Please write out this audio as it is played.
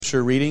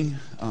scripture reading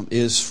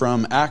is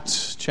from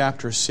Acts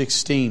chapter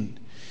 16.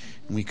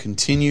 And we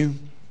continue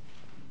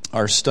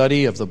our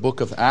study of the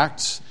book of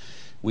Acts.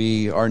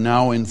 We are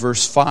now in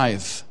verse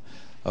 5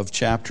 of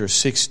chapter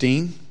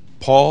 16.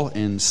 Paul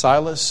and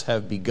Silas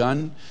have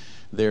begun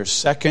their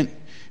second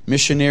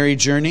missionary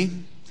journey.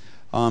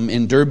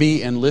 In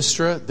Derbe and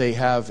Lystra, they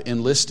have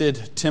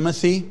enlisted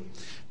Timothy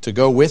to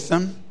go with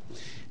them.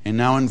 And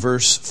now in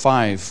verse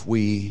 5,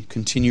 we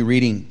continue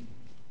reading.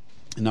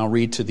 And I'll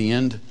read to the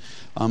end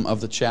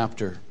of the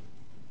chapter.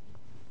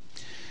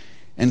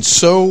 And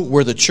so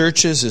were the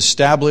churches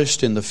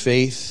established in the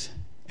faith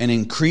and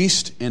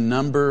increased in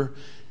number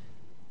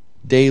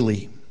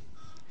daily.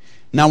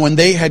 Now when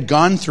they had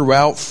gone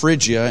throughout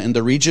Phrygia and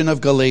the region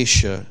of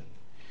Galatia,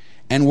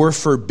 and were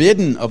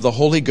forbidden of the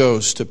Holy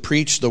Ghost to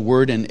preach the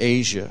word in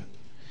Asia,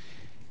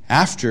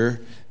 after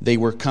they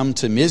were come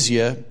to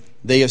Mysia,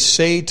 they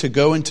essayed to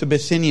go into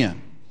Bithynia,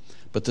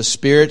 but the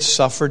Spirit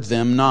suffered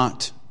them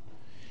not.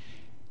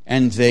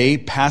 And they,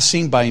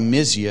 passing by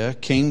Mysia,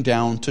 came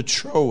down to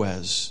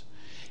Troas.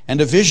 And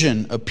a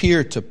vision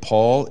appeared to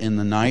Paul in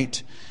the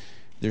night.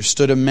 There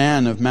stood a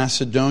man of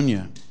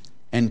Macedonia,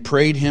 and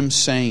prayed him,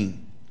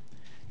 saying,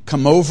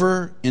 Come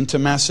over into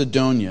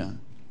Macedonia,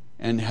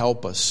 and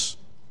help us.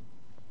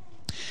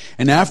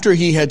 And after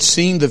he had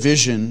seen the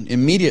vision,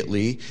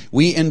 immediately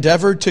we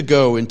endeavored to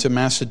go into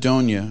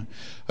Macedonia,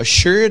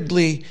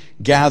 assuredly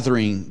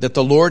gathering that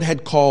the Lord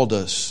had called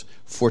us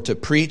for to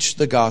preach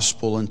the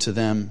gospel unto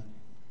them.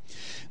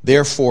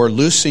 Therefore,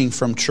 loosing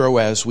from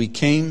Troas, we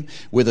came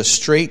with a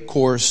straight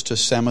course to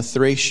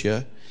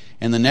Samothracia,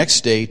 and the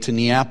next day to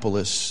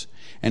Neapolis,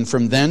 and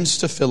from thence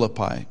to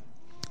Philippi,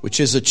 which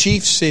is a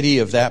chief city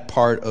of that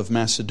part of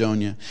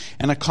Macedonia,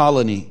 and a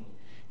colony.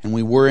 And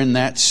we were in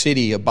that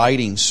city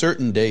abiding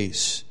certain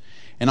days.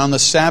 And on the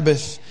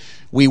Sabbath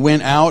we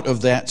went out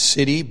of that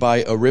city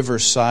by a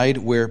riverside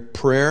where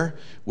prayer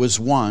was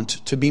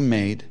wont to be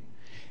made.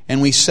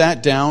 And we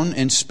sat down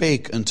and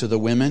spake unto the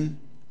women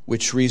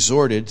which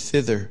resorted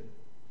thither.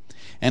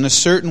 And a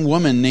certain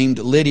woman named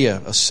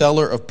Lydia, a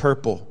seller of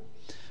purple,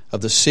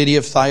 of the city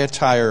of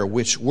Thyatira,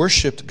 which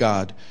worshipped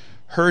God,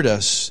 heard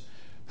us,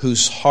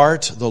 whose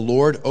heart the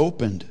Lord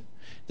opened,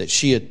 that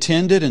she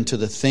attended unto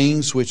the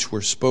things which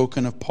were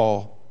spoken of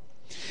Paul.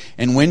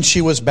 And when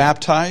she was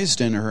baptized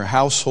in her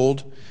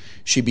household,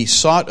 she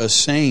besought us,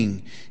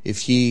 saying,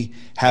 If ye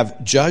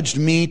have judged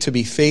me to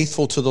be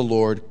faithful to the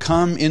Lord,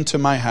 come into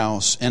my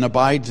house and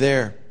abide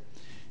there.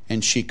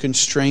 And she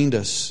constrained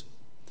us.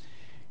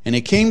 And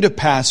it came to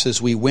pass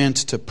as we went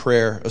to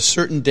prayer, a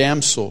certain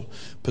damsel,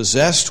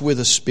 possessed with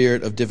a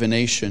spirit of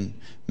divination,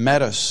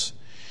 met us,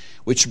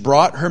 which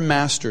brought her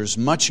masters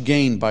much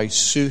gain by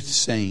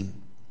soothsaying.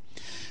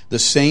 The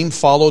same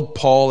followed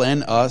Paul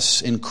and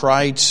us, and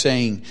cried,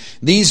 saying,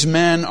 These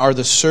men are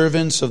the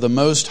servants of the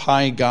Most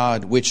High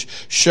God, which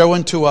show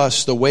unto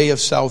us the way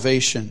of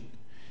salvation.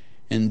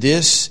 And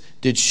this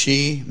did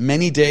she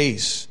many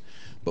days.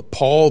 But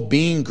Paul,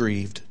 being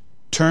grieved,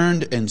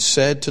 turned and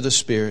said to the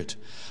Spirit,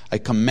 I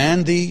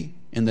command thee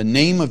in the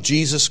name of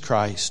Jesus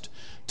Christ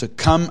to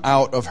come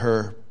out of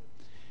her.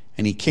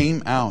 And he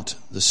came out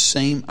the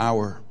same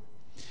hour.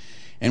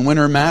 And when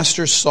her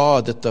masters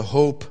saw that the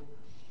hope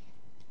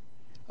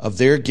of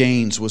their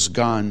gains was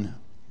gone,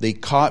 they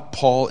caught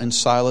Paul and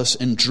Silas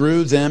and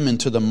drew them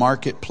into the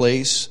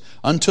marketplace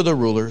unto the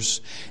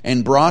rulers,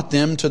 and brought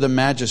them to the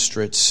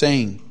magistrates,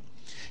 saying,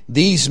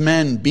 These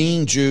men,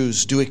 being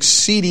Jews, do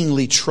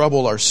exceedingly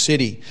trouble our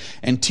city,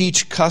 and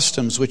teach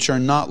customs which are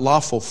not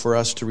lawful for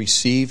us to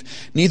receive,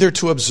 neither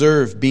to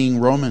observe, being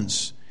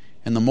Romans.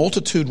 And the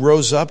multitude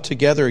rose up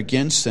together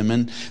against them,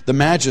 and the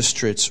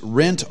magistrates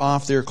rent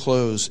off their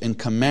clothes and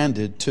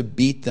commanded to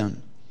beat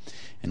them.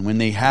 And when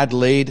they had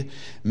laid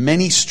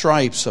many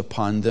stripes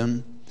upon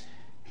them,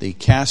 they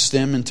cast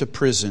them into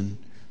prison,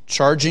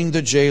 charging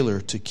the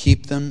jailer to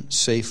keep them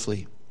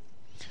safely,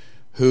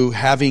 who,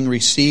 having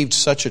received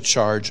such a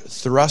charge,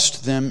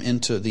 thrust them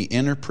into the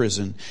inner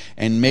prison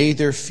and made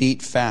their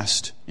feet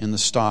fast in the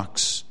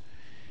stocks.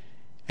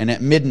 And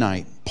at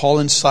midnight Paul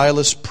and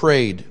Silas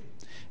prayed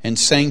and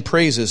sang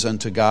praises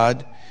unto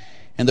God,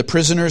 and the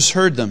prisoners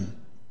heard them.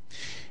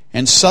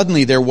 And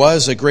suddenly there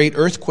was a great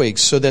earthquake,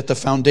 so that the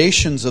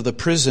foundations of the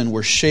prison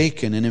were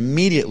shaken, and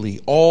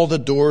immediately all the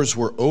doors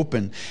were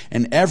open,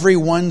 and every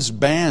one's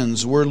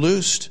bands were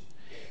loosed.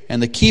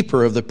 And the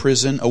keeper of the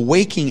prison,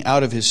 awaking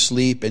out of his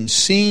sleep, and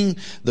seeing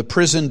the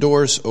prison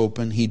doors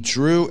open, he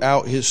drew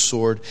out his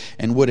sword,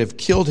 and would have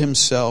killed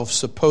himself,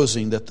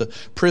 supposing that the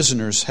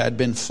prisoners had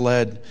been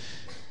fled.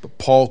 But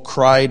Paul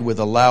cried with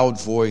a loud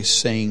voice,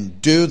 saying,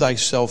 Do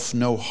thyself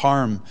no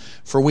harm,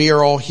 for we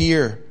are all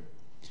here.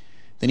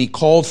 Then he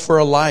called for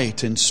a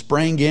light, and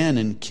sprang in,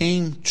 and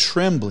came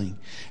trembling,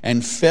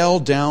 and fell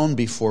down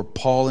before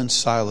Paul and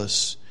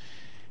Silas,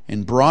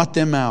 and brought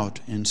them out,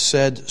 and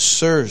said,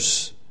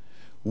 Sirs,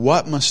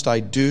 what must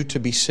I do to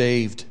be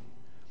saved?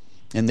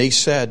 And they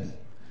said,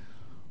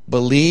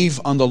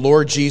 Believe on the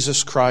Lord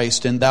Jesus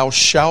Christ, and thou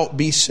shalt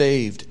be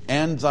saved,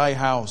 and thy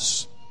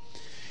house.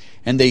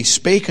 And they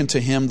spake unto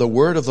him the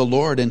word of the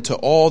Lord, and to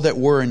all that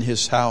were in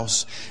his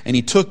house. And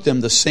he took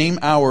them the same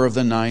hour of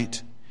the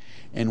night,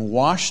 and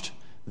washed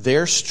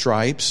their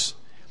stripes,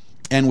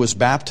 and was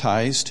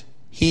baptized,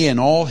 he and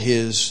all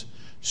his,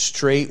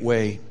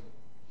 straightway.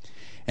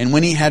 And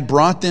when he had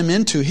brought them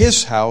into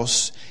his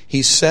house,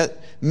 he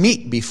set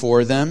meat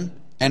before them,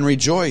 and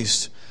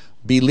rejoiced,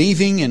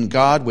 believing in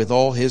God with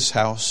all his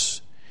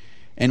house.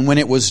 And when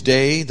it was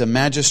day, the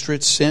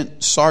magistrates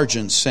sent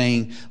sergeants,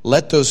 saying,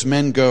 Let those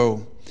men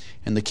go.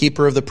 And the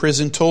keeper of the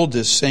prison told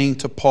this, saying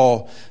to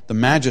Paul, The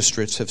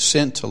magistrates have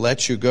sent to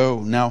let you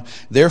go. Now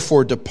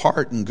therefore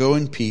depart and go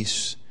in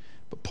peace.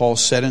 But Paul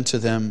said unto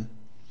them,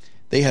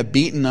 They have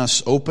beaten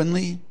us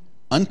openly,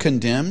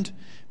 uncondemned,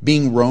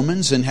 being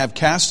Romans, and have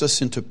cast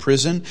us into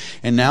prison,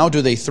 and now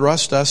do they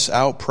thrust us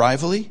out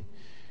privately?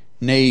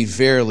 Nay,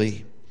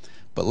 verily,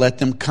 but let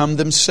them come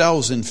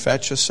themselves and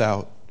fetch us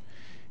out.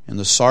 And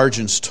the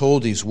sergeants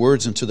told these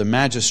words unto the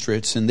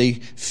magistrates, and they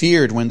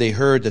feared when they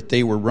heard that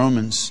they were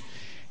Romans.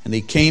 And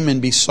they came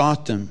and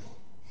besought them,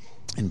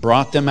 and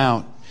brought them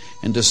out,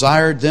 and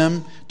desired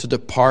them to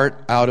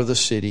depart out of the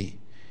city.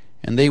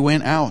 And they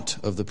went out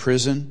of the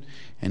prison,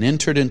 and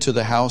entered into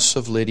the house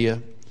of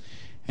Lydia.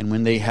 And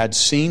when they had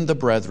seen the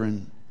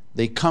brethren,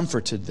 they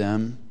comforted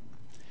them,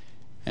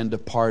 and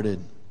departed.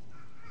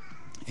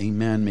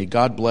 Amen. May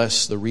God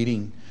bless the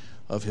reading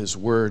of his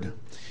word.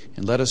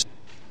 And let us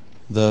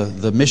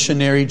the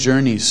missionary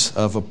journeys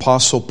of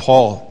Apostle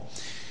Paul.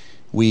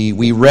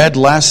 We read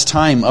last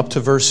time up to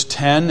verse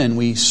 10, and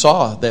we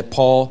saw that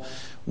Paul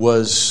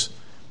was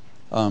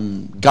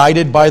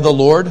guided by the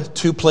Lord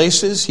 2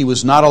 places. He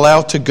was not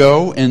allowed to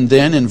go, and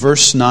then in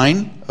verse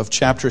 9 of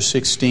chapter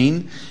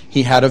 16,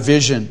 he had a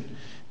vision.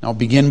 I'll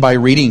begin by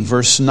reading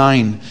verse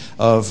 9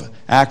 of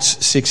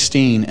Acts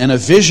 16. And a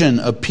vision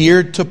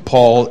appeared to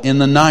Paul in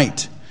the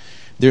night.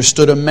 There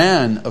stood a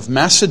man of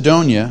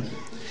Macedonia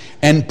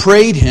and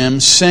prayed him,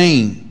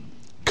 saying,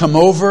 Come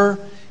over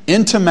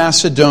into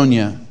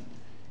Macedonia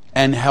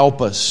and help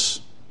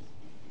us.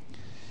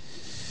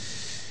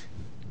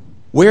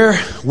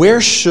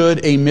 Where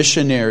should a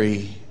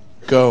missionary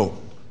go?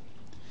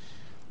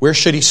 Where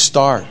should he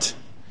start?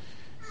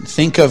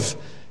 Think of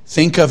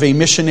a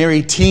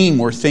missionary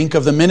team, or think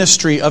of the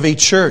ministry of a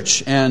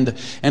church, and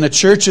a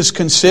church is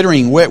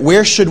considering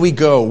where should we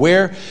go?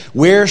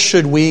 Where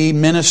should we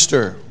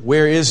minister?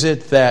 Where is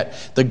it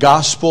that the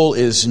gospel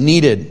is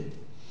needed?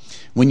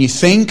 When you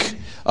think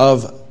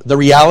of the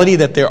reality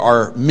that there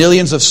are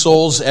millions of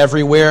souls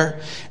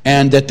everywhere,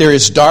 and that there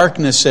is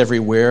darkness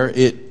everywhere,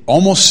 it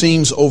almost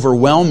seems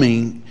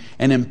overwhelming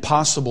and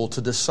impossible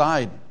to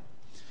decide.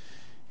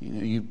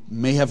 You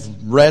may have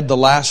read the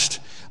last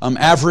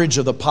average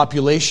of the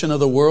population of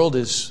the world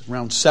is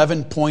around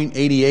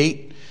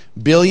 7.88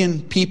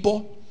 billion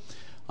people.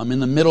 In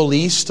the Middle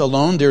East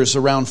alone, there's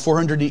around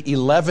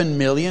 411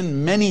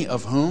 million, many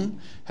of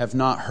whom have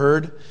not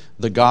heard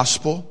the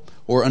gospel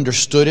or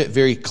understood it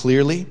very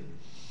clearly.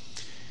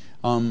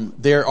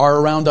 There are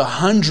around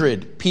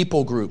 100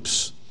 people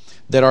groups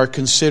that are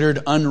considered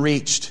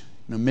unreached.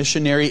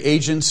 Missionary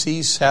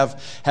agencies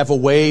have a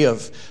way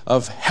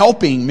of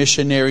helping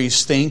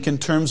missionaries think in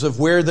terms of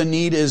where the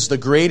need is the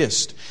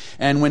greatest.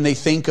 And when they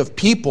think of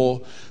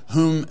people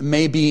whom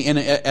maybe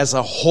as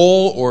a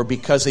whole, or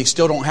because they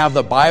still don't have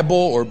the Bible,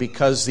 or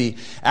because the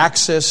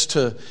access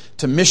to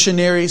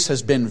missionaries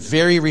has been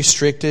very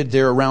restricted,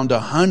 there are around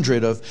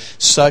 100 of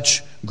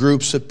such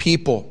groups of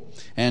people.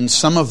 And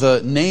some of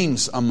the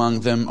names among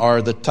them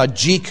are the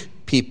Tajik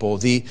people,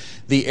 the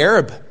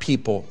Arab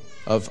people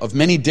of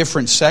many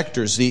different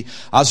sectors, the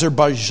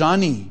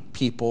Azerbaijani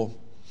people.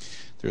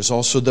 There's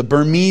also the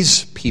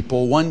Burmese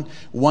people.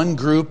 One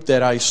group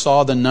that I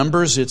saw the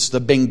numbers, it's the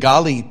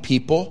Bengali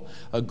people,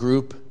 a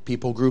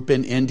people group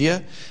in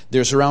India.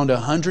 There's around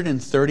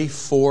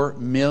 134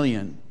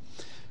 million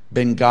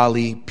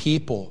Bengali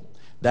people.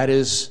 That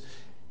is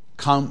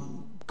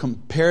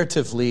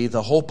comparatively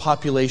the whole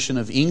population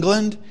of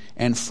England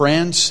and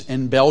France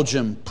and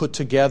Belgium put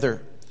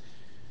together.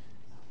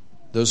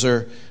 Those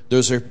are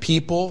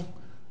people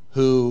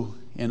who,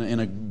 in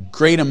a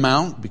great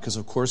amount, because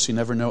of course you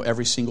never know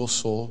every single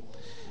soul,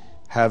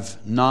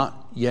 have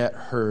not yet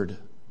heard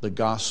the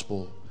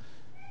gospel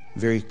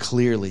very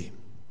clearly.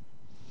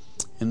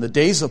 In the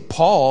days of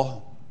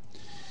Paul,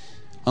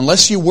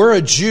 unless you were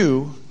a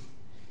Jew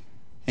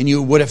and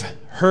you would have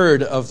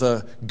heard of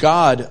the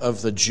God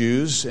of the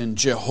Jews and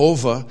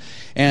Jehovah,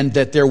 and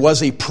that there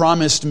was a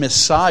promised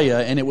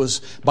Messiah, and it was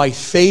by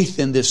faith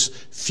in this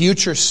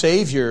future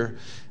Savior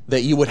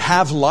that you would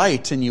have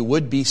light and you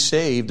would be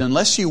saved,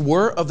 unless you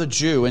were of the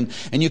Jew. And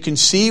you can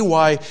see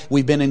why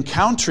we've been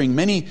encountering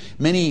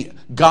many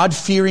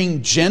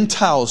God-fearing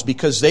Gentiles,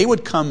 because they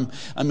would come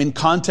in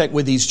contact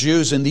with these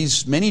Jews, and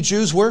these many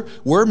Jews were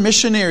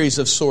missionaries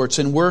of sorts,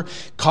 and were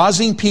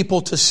causing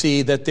people to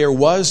see that there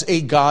was a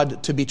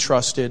God to be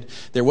trusted,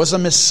 there was a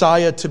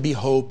Messiah to be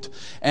hoped,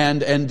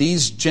 and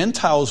these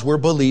Gentiles were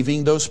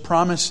believing those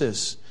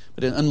promises.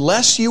 But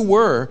unless you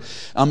were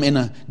in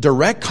a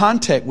direct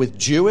contact with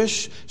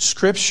Jewish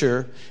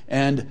Scripture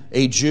and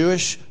a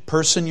Jewish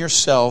person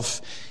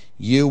yourself,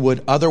 you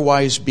would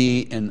otherwise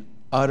be in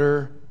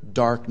utter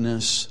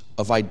darkness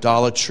of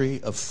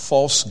idolatry, of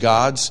false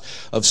gods,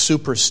 of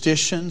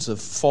superstitions, of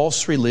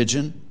false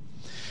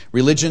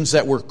religions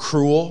that were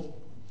cruel,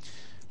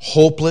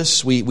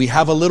 hopeless. We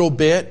have a little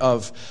bit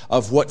of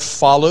what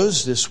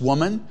follows this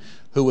woman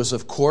who was,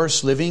 of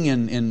course, living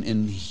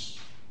in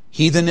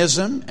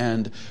heathenism,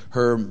 and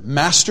her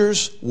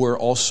masters were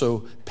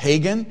also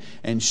pagan,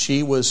 and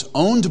she was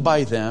owned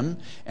by them,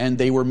 and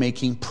they were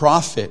making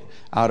profit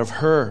out of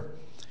her.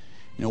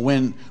 You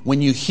know,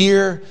 when you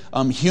hear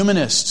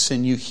humanists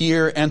and you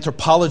hear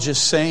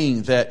anthropologists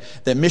saying that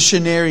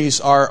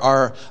missionaries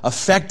are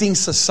affecting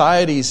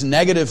societies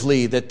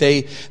negatively, that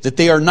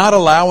they are not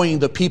allowing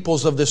the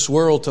peoples of this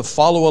world to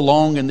follow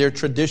along in their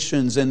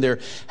traditions and their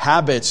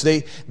habits,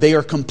 they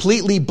are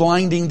completely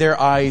blinding their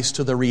eyes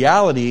to the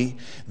reality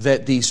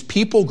that these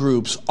people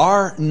groups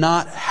are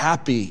not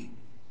happy.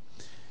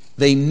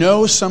 They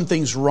know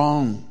something's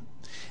wrong.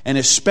 And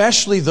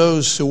especially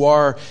those who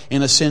are,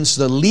 in a sense,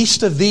 the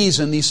least of these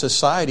in these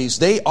societies,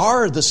 they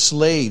are the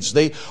slaves.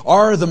 They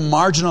are the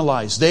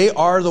marginalized. They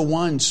are the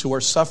ones who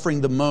are suffering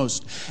the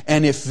most.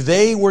 And if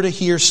they were to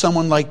hear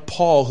someone like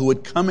Paul who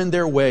would come in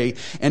their way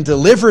and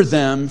deliver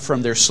them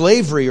from their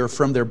slavery or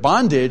from their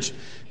bondage,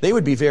 they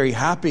would be very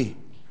happy.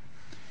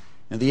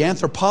 And the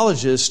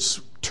anthropologists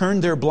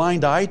turn their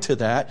blind eye to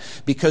that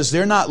because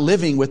they're not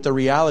living with the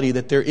reality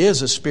that there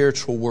is a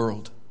spiritual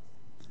world.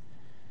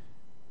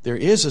 There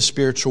is a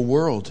spiritual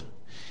world.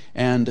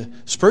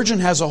 And Spurgeon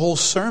has a whole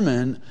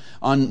sermon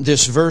on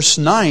this verse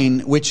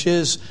 9, which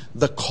is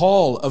the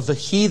call of the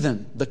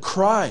heathen, the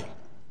cry.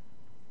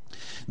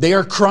 They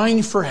are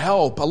crying for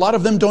help. A lot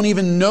of them don't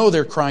even know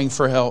they're crying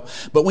for help.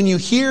 But when you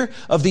hear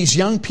of these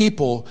young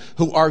people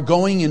who are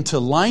going into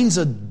lines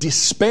of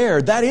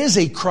despair, that is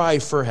a cry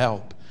for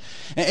help.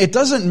 It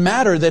doesn't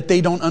matter that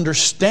they don't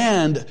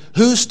understand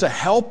who's to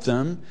help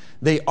them.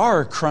 They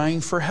are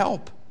crying for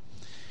help.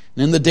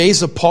 And in the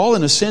days of Paul,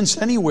 in a sense,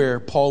 anywhere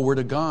Paul would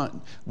have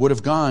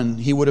gone,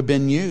 he would have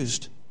been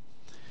used.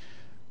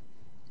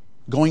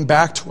 Going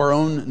back to our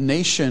own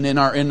nation, in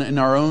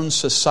our own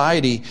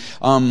society,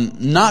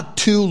 not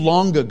too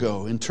long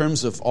ago, in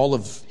terms of all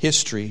of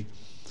history,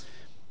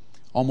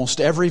 almost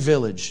every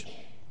village,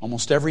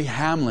 almost every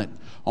hamlet,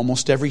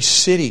 almost every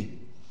city,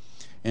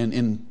 and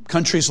in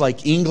countries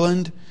like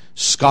England,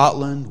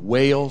 Scotland,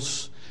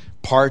 Wales,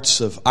 parts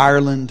of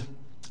Ireland,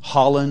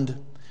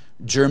 Holland,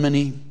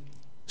 Germany,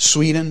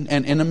 Sweden,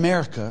 and in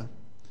America,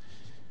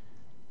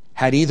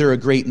 had either a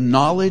great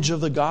knowledge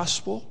of the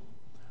gospel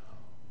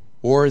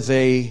or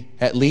they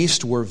at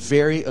least were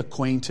very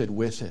acquainted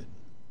with it.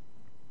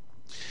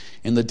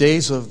 In the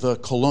days of the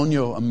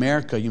colonial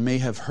America, you may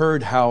have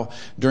heard how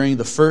during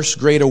the First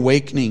Great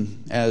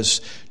Awakening, as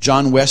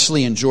John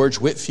Wesley and George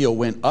Whitefield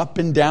went up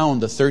and down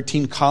the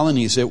 13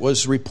 colonies, it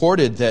was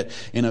reported that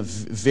in a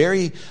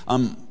very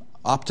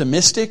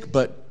optimistic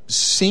but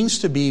seems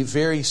to be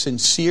very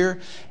sincere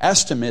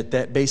estimate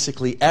that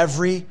basically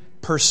every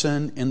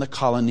person in the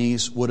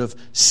colonies would have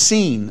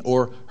seen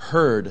or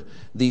heard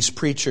these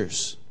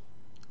preachers.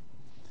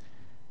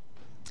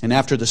 And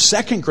after the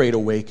Second Great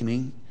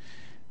Awakening,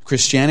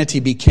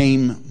 Christianity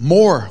became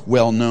more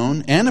well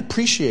known and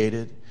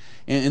appreciated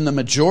in the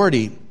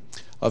majority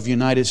of the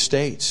United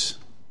States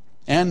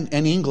and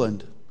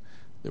England.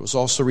 There was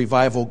also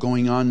revival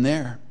going on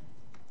there.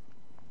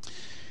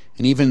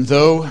 And even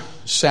though,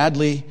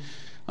 sadly,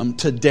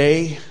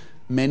 today,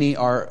 many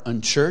are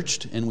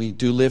unchurched, and we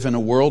do live in a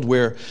world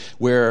where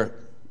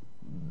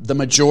the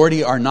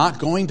majority are not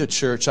going to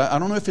church. I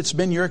don't know if it's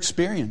been your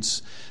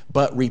experience,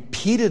 but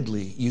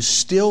repeatedly you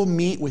still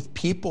meet with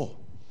people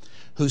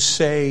who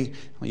say,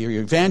 you're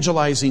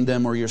evangelizing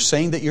them or you're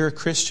saying that you're a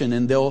Christian,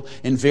 and they'll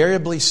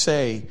invariably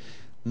say,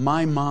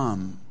 my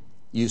mom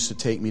used to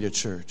take me to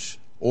church.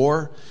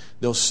 Or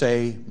they'll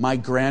say, my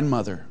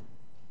grandmother.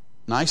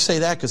 And I say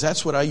that because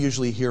that's what I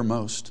usually hear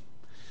most.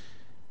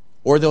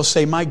 Or they'll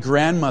say, my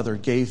grandmother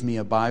gave me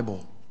a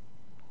Bible.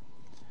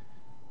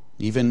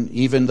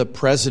 Even the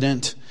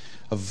president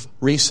of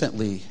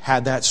recently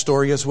had that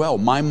story as well.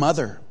 My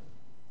mother.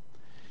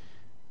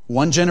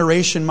 One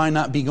generation might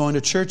not be going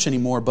to church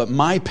anymore, but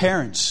my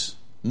parents,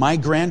 my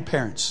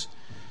grandparents.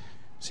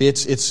 See,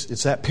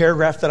 it's that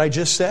paragraph that I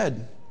just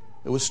said.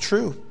 It was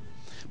true.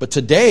 But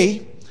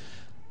today,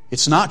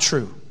 it's not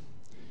true.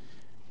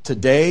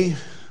 Today,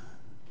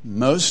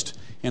 most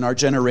in our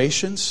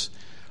generations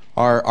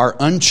are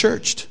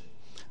unchurched.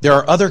 There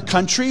are other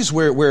countries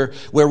where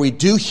we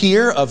do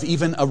hear of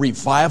even a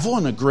revival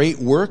and a great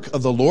work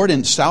of the Lord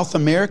in South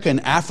America and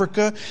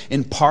Africa,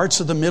 in parts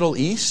of the Middle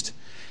East.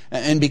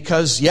 And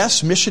because,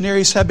 yes,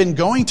 missionaries have been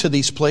going to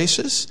these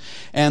places,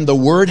 and the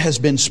word has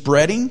been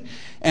spreading,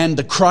 and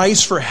the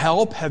cries for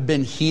help have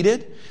been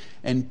heeded,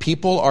 and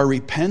people are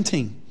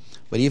repenting.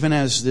 But even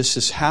as this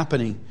is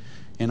happening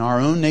in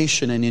our own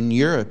nation and in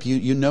Europe,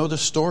 you know the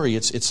story.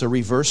 It's a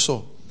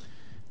reversal.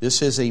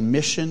 This is a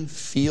mission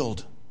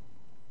field.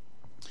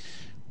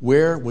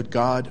 Where would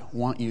God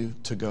want you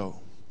to go?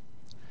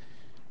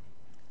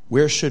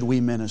 Where should we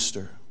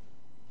minister?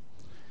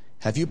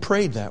 Have you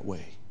prayed that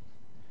way?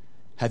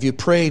 Have you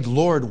prayed,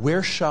 Lord,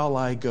 where shall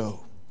I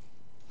go?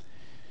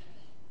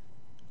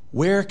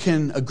 Where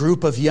can a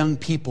group of young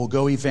people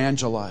go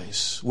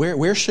evangelize?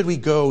 Where should we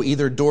go,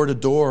 either door to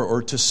door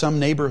or to some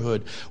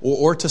neighborhood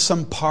or to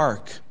some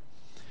park?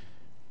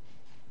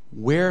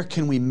 Where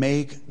can we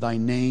make thy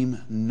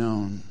name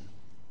known?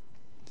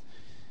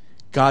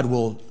 God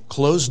will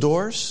close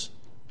doors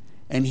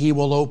and He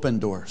will open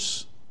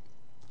doors.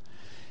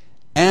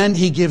 And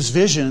He gives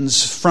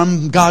visions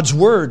from God's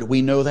Word.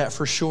 We know that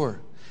for sure.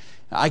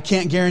 I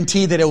can't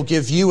guarantee that He'll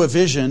give you a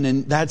vision,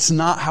 and that's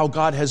not how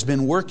God has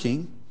been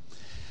working.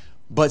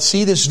 But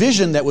see, this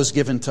vision that was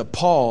given to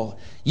Paul,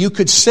 you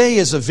could say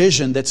is a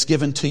vision that's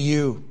given to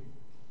you.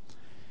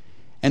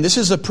 And this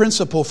is a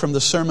principle from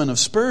the Sermon of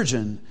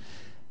Spurgeon.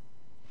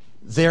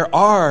 There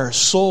are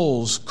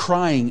souls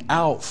crying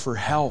out for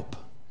help.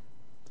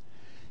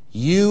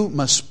 You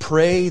must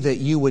pray that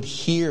you would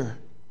hear.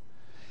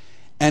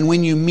 And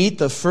when you meet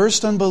the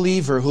first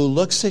unbeliever who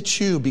looks at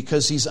you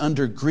because he's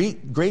under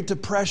great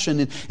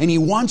depression and he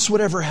wants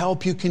whatever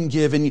help you can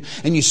give, and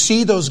you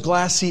see those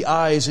glassy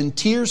eyes and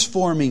tears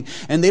forming,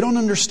 and they don't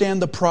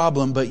understand the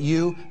problem, but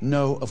you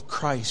know of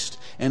Christ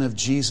and of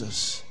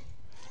Jesus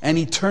and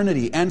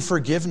eternity and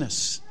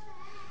forgiveness.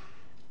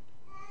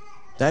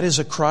 That is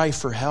a cry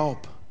for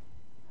help.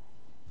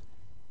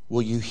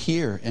 Will you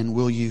hear and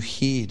will you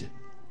heed?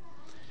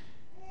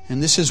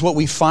 And this is what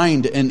we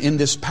find in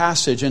this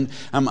passage. And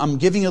I'm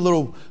giving a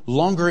little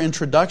longer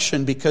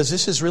introduction because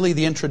this is really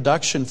the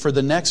introduction for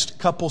the next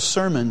couple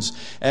sermons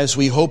as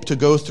we hope to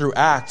go through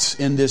Acts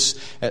in this,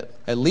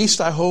 at least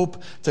I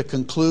hope, to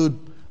conclude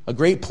a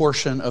great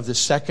portion of the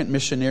second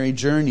missionary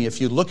journey.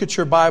 If you look at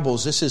your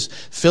Bibles, this is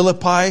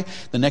Philippi.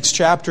 The next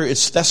chapter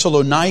is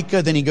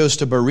Thessalonica. Then he goes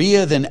to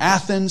Berea, then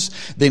Athens,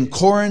 then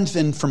Corinth.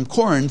 And from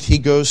Corinth, he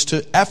goes to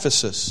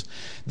Ephesus.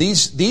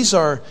 These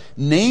are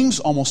names,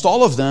 almost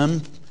all of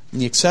them, with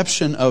the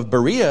exception of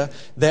Berea,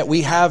 that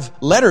we have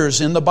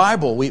letters in the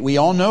Bible. We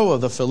all know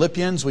of the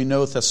Philippians, we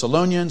know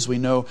Thessalonians, we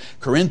know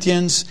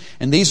Corinthians,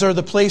 and these are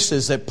the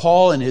places that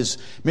Paul and his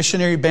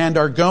missionary band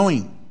are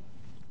going.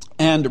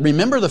 And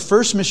remember the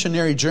first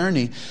missionary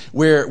journey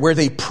where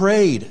they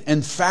prayed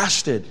and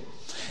fasted.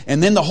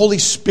 And then the Holy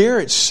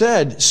Spirit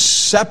said,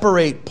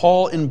 separate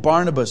Paul and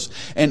Barnabas.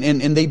 And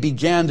they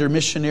began their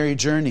missionary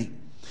journey.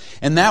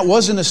 And that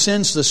was, in a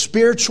sense, the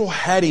spiritual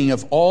heading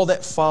of all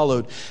that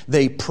followed.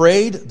 They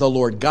prayed, the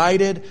Lord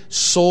guided,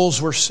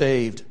 souls were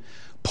saved.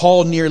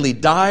 Paul nearly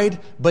died,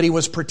 but he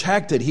was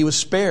protected. He was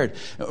spared.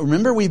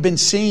 Remember, we've been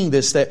seeing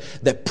this,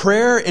 that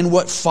prayer and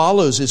what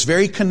follows is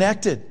very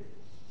connected.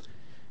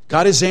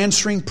 God is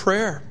answering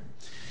prayer.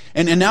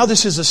 And now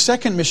this is a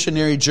second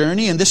missionary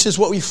journey, and this is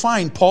what we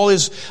find. Paul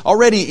is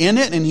already in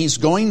it, and he's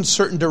going in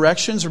certain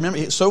directions.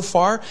 Remember, so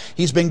far,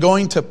 he's been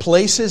going to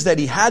places that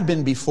he had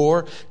been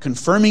before,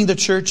 confirming the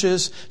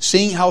churches,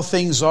 seeing how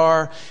things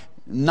are.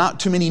 Not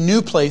too many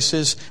new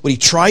places. When he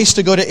tries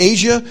to go to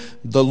Asia,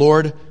 the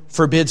Lord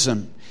forbids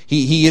him.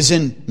 He is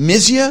in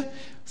Mysia,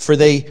 for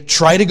they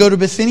try to go to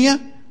Bithynia,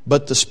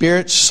 but the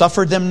Spirit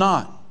suffered them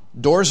not.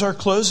 Doors are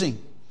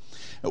closing.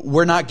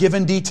 We're not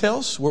given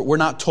details. We're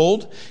not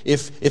told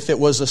if it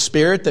was a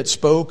spirit that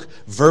spoke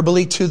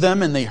verbally to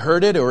them and they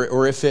heard it,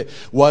 or if it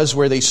was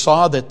where they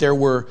saw that there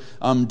were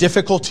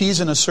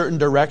difficulties in a certain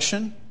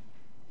direction.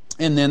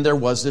 And then there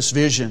was this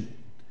vision.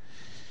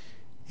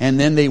 And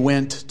then they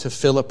went to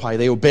Philippi.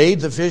 They obeyed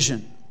the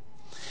vision.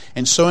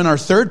 And so in our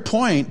third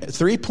point,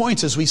 3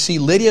 points, as we see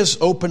Lydia's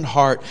open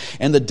heart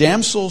and the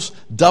damsel's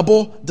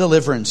double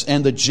deliverance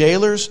and the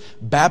jailer's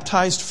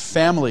baptized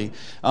family.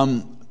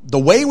 The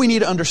way we need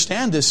to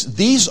understand this,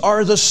 these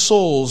are the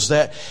souls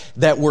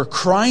that were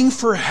crying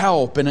for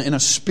help in a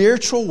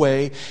spiritual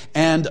way,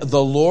 and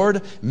the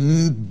Lord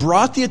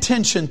brought the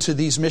attention to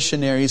these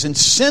missionaries and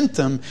sent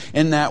them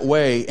in that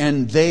way,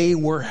 and they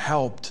were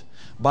helped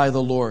by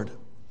the Lord.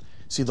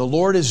 See, the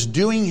Lord is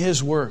doing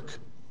His work,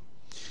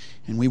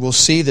 and we will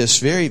see this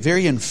very,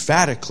 very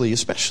emphatically,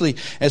 especially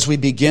as we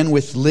begin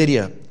with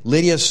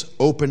Lydia's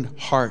open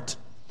heart.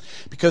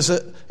 Because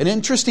an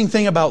interesting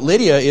thing about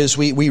Lydia is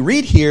we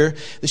read here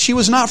that she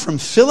was not from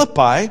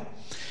Philippi,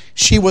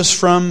 she was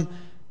from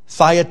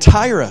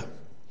Thyatira.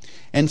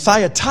 And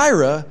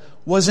Thyatira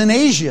was in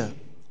Asia.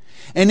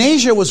 And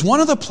Asia was one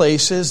of the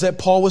places that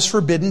Paul was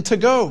forbidden to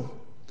go.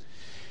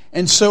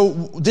 And so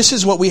this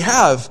is what we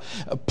have.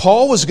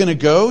 Paul was going to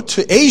go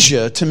to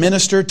Asia to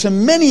minister to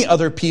many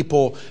other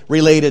people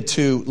related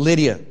to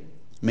Lydia.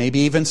 Maybe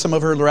even some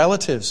of her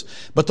relatives.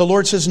 But the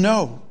Lord says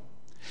no.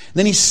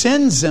 Then he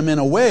sends them in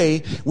a way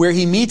where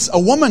he meets a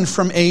woman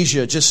from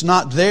Asia, just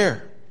not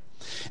there.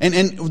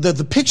 And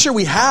the picture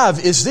we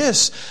have is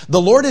this. The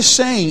Lord is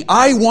saying,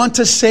 I want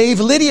to save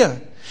Lydia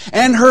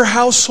and her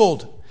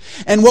household.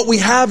 And what we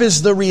have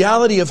is the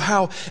reality of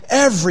how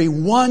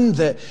everyone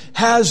that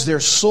has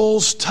their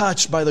souls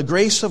touched by the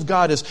grace of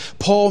God, as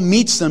Paul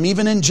meets them,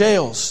 even in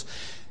jails,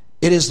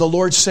 It is the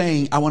Lord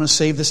saying, I want to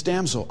save this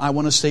damsel. I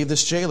want to save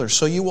this jailer.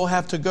 So you will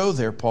have to go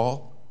there,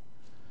 Paul.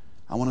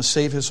 I want to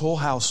save his whole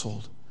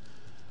household.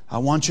 I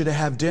want you to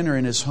have dinner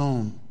in his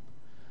home.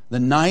 The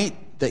night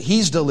that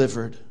he's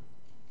delivered,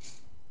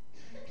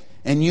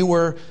 and you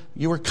were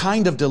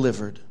kind of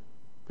delivered,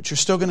 but you're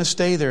still going to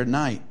stay there at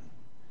night.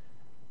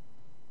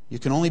 You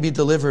can only be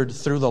delivered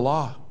through the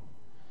law.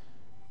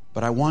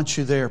 But I want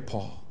you there,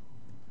 Paul,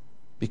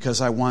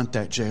 because I want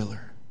that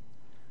jailer.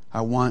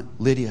 I want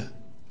Lydia.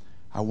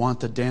 I want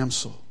the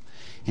damsel.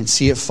 And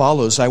see, it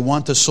follows. I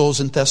want the souls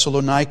in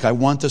Thessalonica. I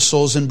want the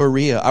souls in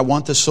Berea. I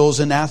want the souls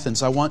in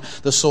Athens. I want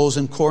the souls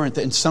in Corinth.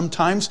 And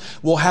sometimes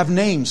we'll have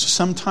names.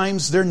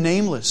 Sometimes they're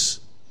nameless.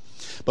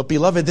 But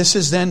beloved, this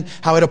is then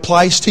how it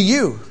applies to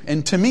you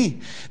and to me.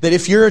 That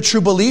if you're a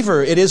true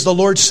believer, it is the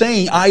Lord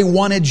saying, I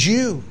wanted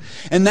you.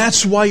 And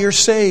that's why you're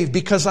saved,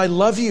 because I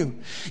love you.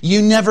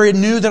 You never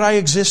knew that I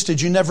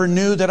existed. You never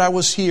knew that I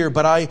was here,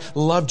 but I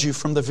loved you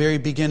from the very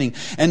beginning.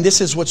 And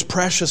this is what's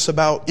precious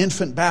about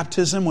infant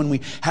baptism. When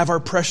we have our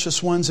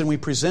precious ones and we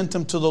present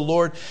them to the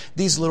Lord,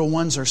 these little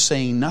ones are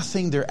saying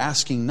nothing. They're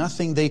asking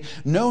nothing. They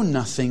know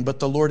nothing, but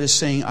the Lord is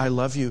saying, I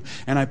love you.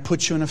 And I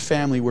put you in a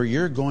family where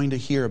you're going to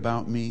hear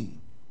about me.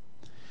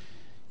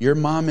 Your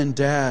mom and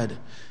dad,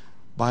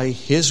 by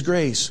His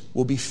grace,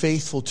 will be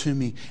faithful to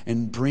me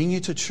and bring you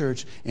to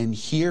church and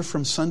hear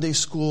from Sunday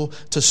school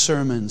to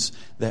sermons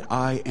that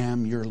I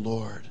am your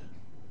Lord.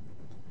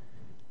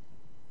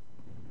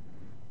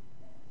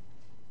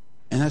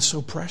 And that's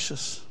so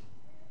precious.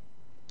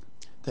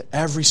 That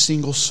every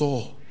single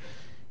soul,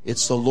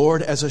 it's the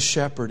Lord as a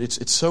shepherd.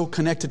 It's so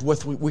connected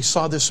with what we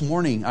saw this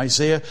morning,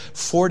 Isaiah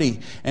 40,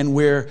 and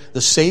where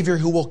the Savior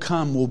who will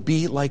come will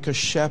be like a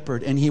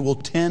shepherd, and He will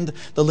tend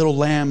the little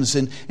lambs,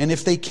 and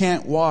if they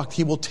can't walk,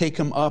 He will take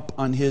them up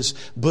on His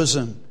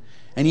bosom,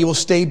 and He will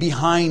stay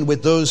behind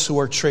with those who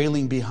are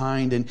trailing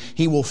behind, and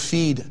He will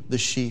feed the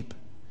sheep.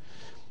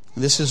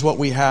 This is what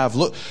we have.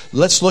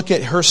 Let's look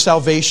at her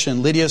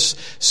salvation, Lydia's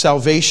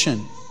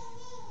salvation.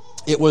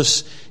 It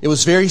was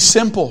very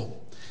simple.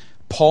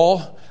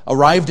 Paul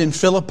arrived in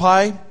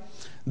Philippi.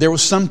 There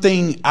was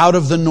something out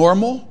of the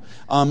normal.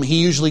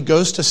 He usually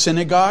goes to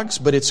synagogues,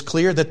 but it's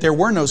clear that there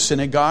were no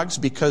synagogues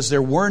because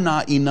there were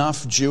not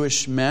enough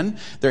Jewish men.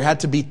 There had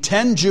to be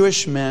 10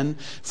 Jewish men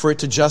for it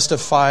to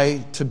justify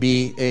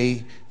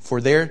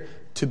for there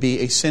to be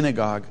a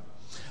synagogue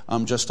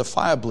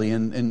justifiably.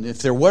 And if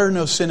there were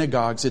no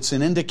synagogues, it's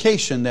an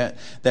indication that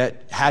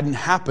hadn't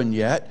happened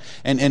yet.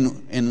 And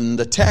in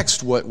the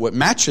text, what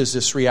matches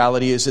this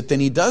reality is that then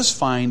he does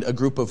find a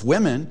group of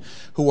women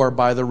who are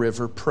by the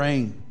river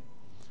praying.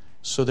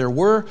 So there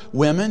were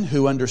women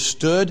who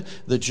understood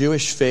the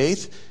Jewish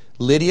faith.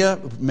 Lydia,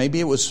 maybe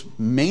it was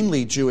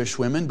mainly Jewish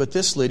women, but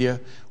this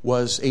Lydia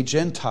was a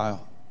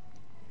Gentile.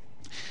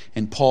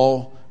 And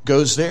Paul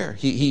goes there.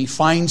 He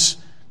finds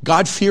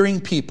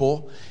God-fearing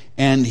people,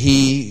 and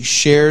he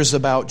shares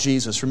about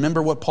Jesus.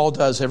 Remember what Paul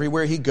does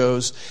everywhere he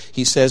goes.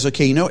 He says,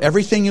 okay,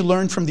 everything you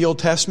learned from the Old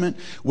Testament?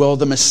 Well,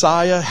 the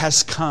Messiah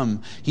has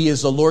come. He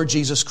is the Lord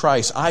Jesus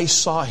Christ. I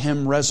saw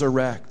Him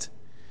resurrect.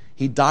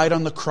 He died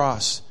on the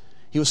cross.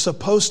 He was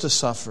supposed to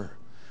suffer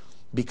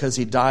because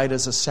He died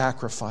as a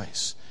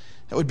sacrifice.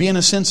 That would be, in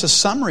a sense, a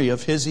summary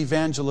of His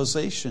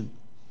evangelization.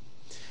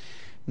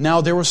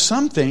 Now, there was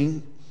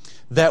something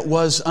that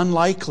was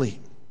unlikely.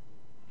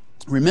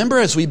 Remember,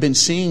 as we've been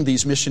seeing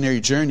these missionary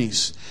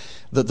journeys,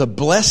 the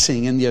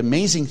blessing and the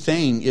amazing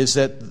thing is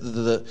that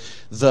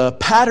the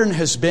pattern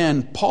has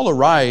been, Paul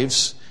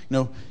arrives,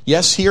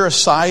 yes, here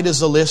aside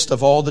is a list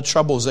of all the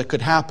troubles that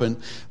could happen,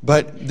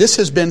 but this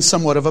has been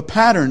somewhat of a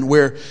pattern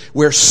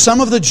where some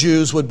of the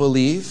Jews would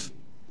believe.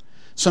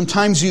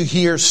 Sometimes you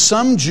hear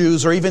some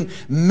Jews or even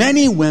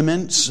many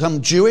women,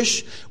 some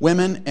Jewish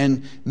women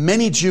and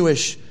many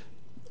Jewish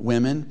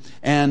women,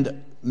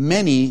 and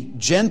many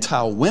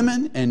Gentile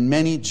women and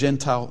many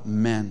Gentile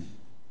men.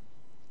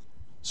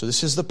 So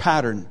this is the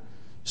pattern.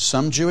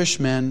 Some Jewish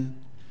men,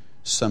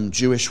 some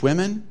Jewish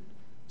women,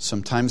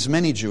 sometimes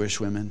many Jewish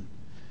women,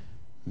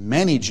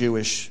 many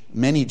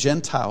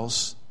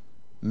Gentiles,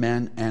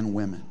 men and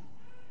women.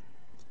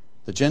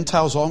 The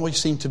Gentiles always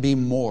seem to be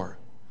more,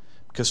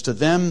 because to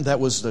them that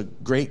was the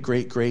great,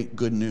 great, great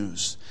good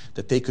news,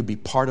 that they could be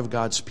part of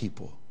God's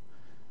people.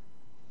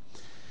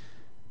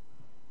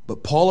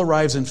 But Paul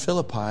arrives in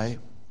Philippi.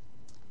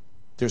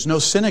 There's no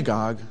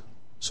synagogue,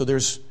 so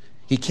there's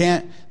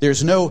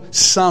no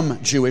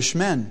some Jewish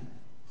men.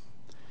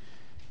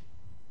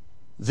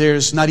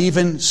 There's not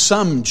even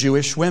some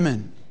Jewish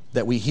women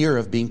that we hear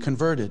of being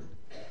converted.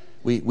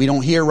 We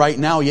don't hear right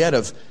now yet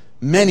of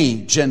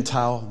many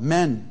Gentile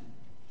men.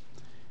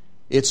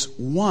 It's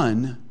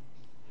one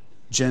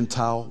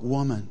Gentile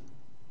woman.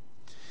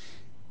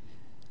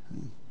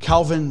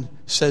 Calvin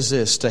says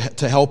this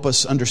to help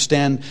us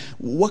understand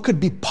what could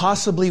be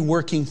possibly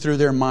working through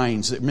their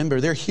minds. Remember,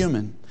 they're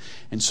human,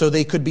 and so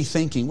they could be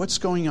thinking, what's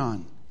going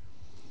on?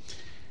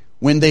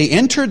 When they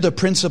entered the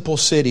principal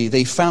city,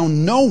 they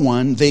found no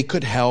one they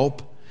could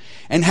help,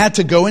 and had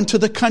to go into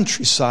the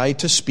countryside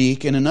to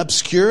speak in an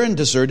obscure and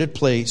deserted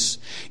place.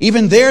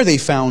 Even there they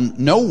found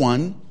no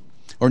one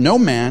or no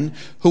man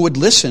who would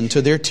listen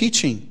to their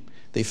teaching.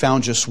 They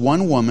found just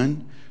one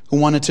woman who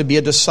wanted to be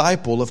a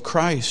disciple of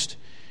Christ,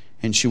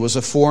 and she was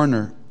a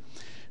foreigner.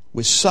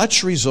 With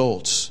such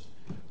results,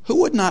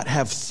 who would not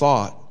have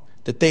thought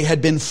that they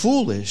had been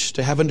foolish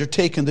to have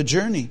undertaken the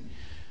journey?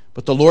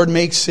 But the Lord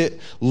makes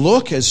it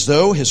look as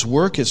though his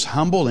work is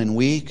humble and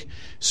weak,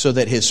 so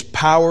that his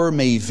power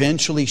may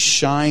eventually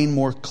shine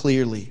more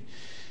clearly.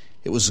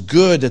 It was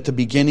good that the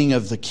beginning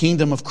of the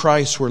kingdom of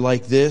Christ were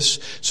like this,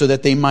 so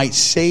that they might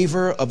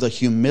savor of the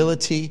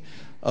humility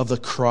of the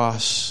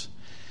cross.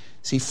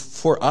 See,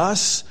 for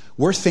us,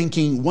 we're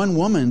thinking, one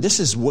woman, this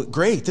is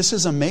great, this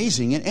is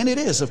amazing. And it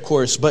is, of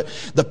course, but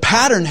the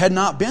pattern had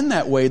not been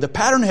that way. The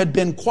pattern had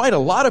been quite a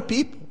lot of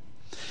people.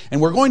 And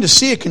we're going to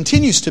see it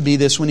continues to be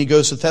this when he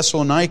goes to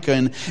Thessalonica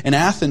and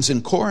Athens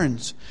and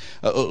Corinth.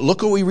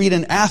 Look what we read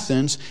in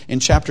Athens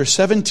in chapter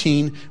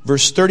 17,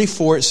 verse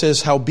 34. It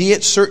says,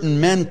 "Howbeit certain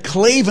men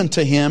clave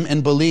unto him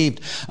and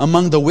believed,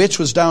 among the which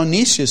was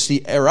Dionysius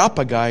the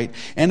Areopagite,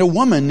 and a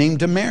woman named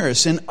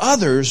Damaris, and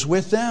others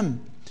with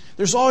them."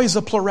 There's always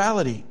a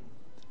plurality.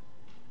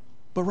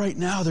 But right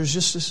now there's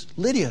just this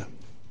Lydia.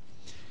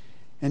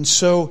 And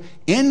so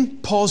in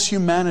Paul's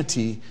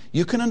humanity,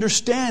 you can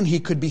understand he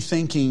could be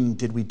thinking,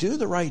 did we do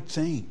the right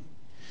thing?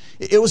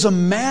 It was a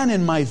man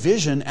in my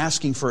vision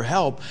asking for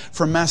help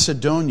from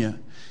Macedonia.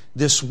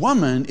 This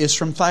woman is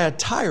from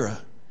Thyatira.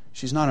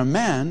 She's not a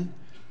man,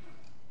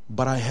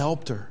 but I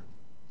helped her.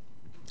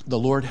 The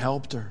Lord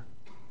helped her.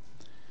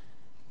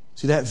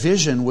 See, that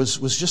vision was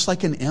just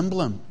like an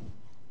emblem.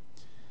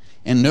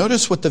 And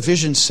notice what the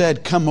vision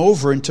said, "Come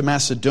over into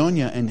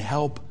Macedonia and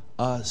help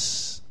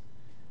us."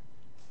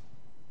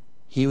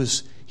 He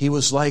was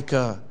like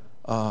a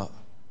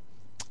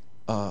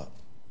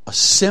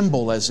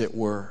symbol, as it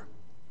were,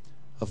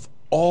 of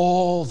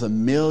all the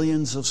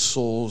millions of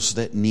souls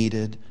that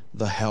needed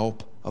the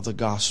help of the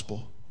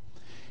gospel.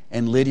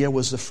 And Lydia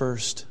was the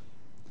first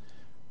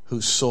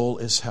whose soul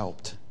is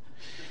helped.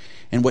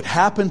 And what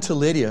happened to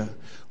Lydia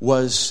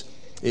was,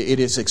 it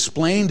is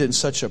explained in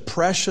such a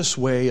precious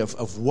way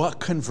of what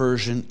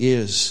conversion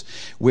is,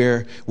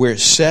 where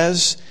it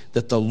says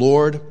that the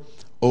Lord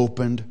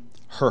opened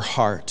her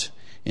heart.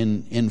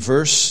 In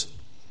verse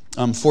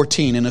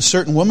 14, "And a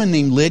certain woman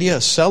named Lydia,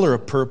 a seller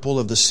of purple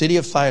of the city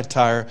of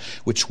Thyatira,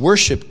 which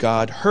worshipped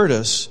God, heard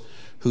us,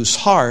 whose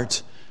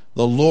heart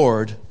the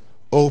Lord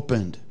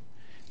opened,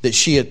 that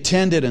she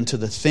attended unto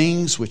the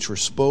things which were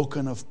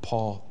spoken of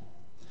Paul."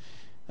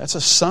 That's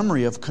a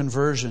summary of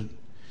conversion,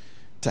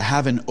 to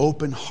have an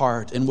open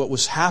heart. And what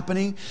was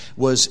happening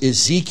was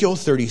Ezekiel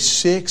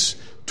 36,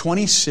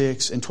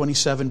 26, and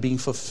 27 being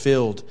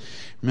fulfilled.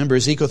 Remember,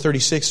 Ezekiel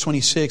 36,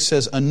 26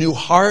 says, "A new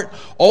heart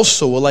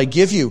also will I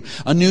give you.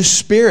 A new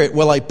spirit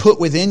will I put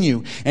within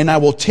you. And I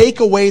will take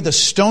away the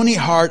stony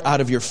heart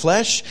out of your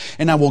flesh.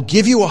 And I will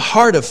give you a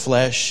heart of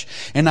flesh.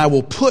 And I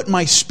will put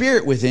my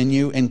spirit within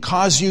you and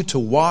cause you to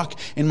walk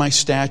in my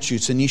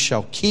statutes. And ye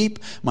shall keep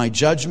my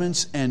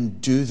judgments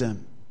and do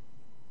them."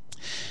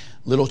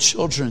 Little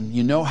children,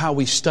 you know how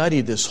we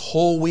studied this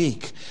whole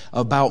week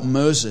about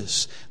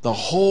Moses. The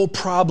whole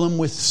problem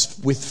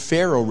with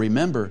Pharaoh,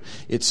 remember,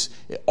 it's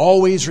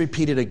always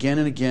repeated again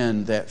and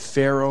again that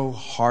Pharaoh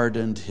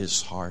hardened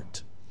his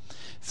heart.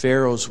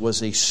 Pharaoh's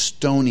was a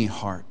stony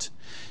heart.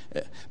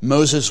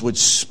 Moses would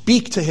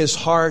speak to his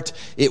heart.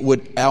 It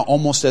would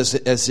almost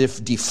as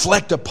if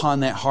deflect upon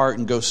that heart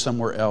and go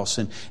somewhere else.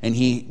 And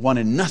he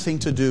wanted nothing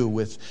to do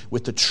with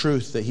the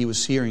truth that he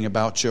was hearing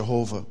about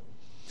Jehovah.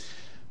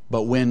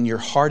 But when your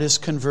heart is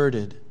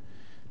converted,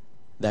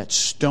 that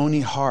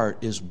stony heart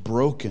is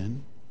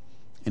broken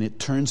and it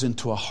turns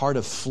into a heart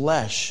of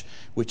flesh,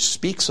 which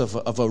speaks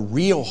of a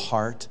real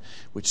heart,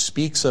 which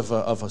speaks of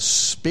a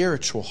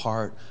spiritual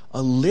heart,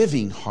 a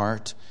living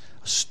heart.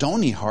 A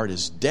stony heart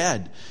is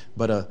dead,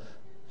 but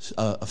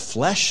a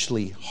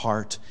fleshly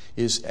heart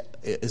is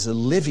a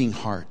living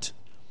heart.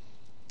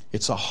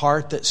 It's a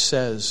heart that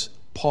says,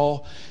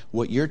 "Paul,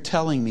 what you're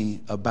telling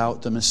me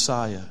about the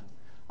Messiah,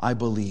 I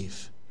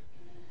believe.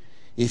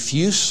 If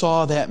you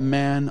saw that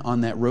man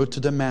on that road to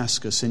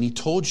Damascus and he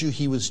told you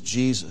he was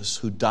Jesus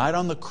who died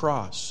on the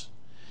cross,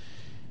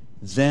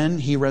 then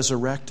he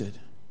resurrected.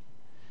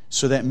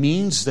 So that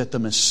means that the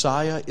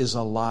Messiah is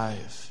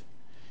alive.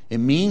 It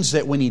means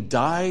that when he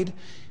died,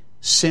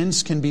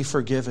 sins can be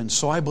forgiven.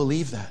 So I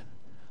believe that.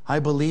 I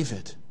believe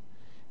it.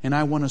 And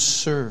I want to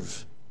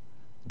serve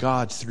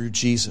God through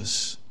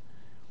Jesus."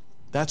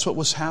 That's what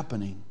was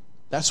happening.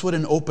 That's what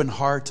an open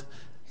heart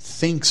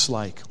thinks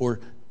like or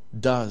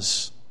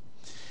does.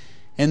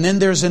 And then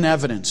there's an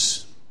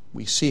evidence.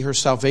 We see her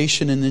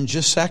salvation, and then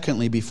just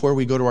secondly, before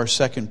we go to our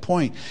second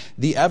point,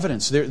 the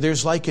evidence.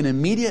 There's like an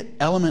immediate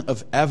element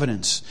of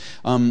evidence.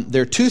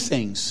 There are two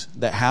things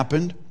that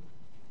happened.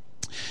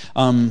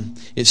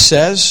 It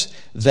says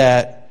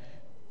that,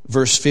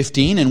 verse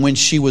 15, "And when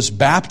she was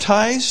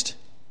baptized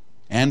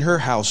and her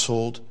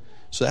household,"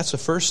 so that's the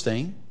first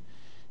thing.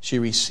 She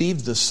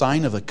received the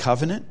sign of a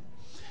covenant.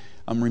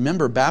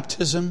 remember,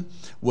 baptism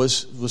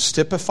was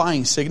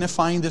typifying,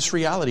 signifying this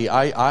reality.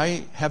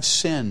 I have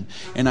sinned,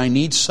 and I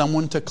need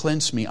someone to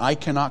cleanse me. I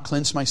cannot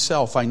cleanse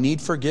myself. I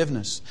need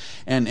forgiveness.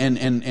 And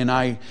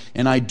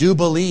I do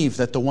believe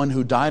that the one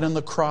who died on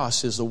the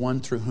cross is the one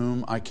through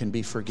whom I can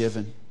be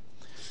forgiven.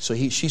 So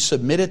she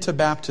submitted to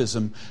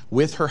baptism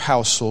with her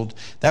household.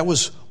 That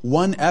was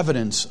one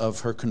evidence of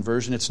her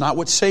conversion. It's not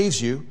what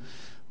saves you,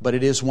 but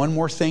it is one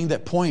more thing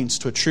that points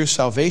to a true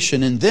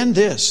salvation. And then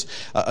this,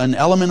 an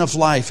element of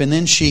life. And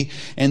then she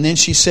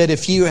said,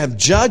 if you have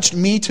judged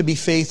me to be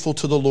faithful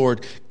to the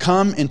Lord,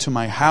 come into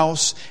my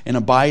house and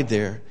abide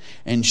there.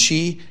 And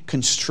she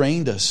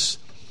constrained us.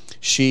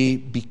 She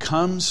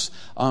becomes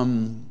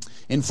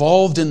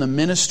involved in the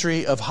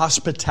ministry of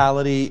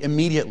hospitality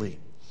immediately.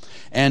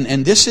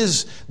 And this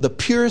is the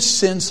purest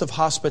sense of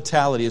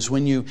hospitality, is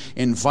when you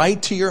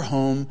invite to your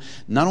home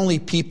not only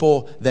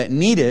people that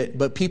need it,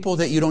 but people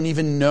that you don't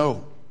even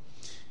know.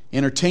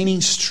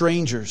 Entertaining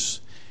strangers.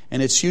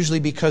 And it's usually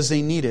because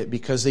they need it,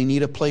 because they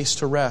need a place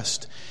to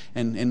rest.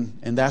 And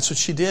that's what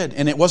she did.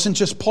 And it wasn't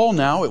just Paul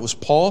now, it was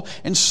Paul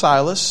and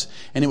Silas,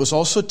 and it was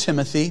also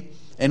Timothy.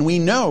 And we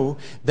know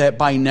that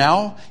by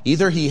now,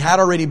 either he had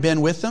already been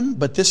with them,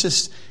 but this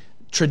is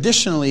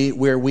traditionally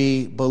where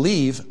we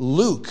believe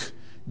Luke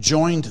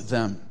joined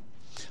them.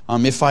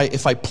 If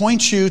I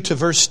point you to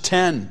verse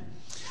 10,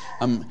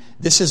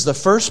 this is the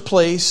first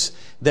place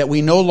that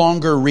we no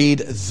longer read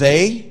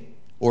they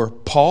or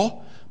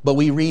Paul, but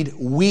we read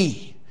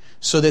we,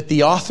 so that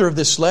the author of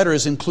this letter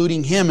is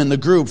including him in the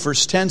group.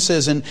 Verse 10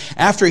 says, and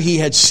after he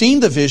had seen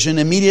the vision,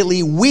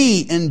 immediately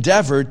we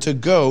endeavored to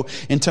go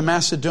into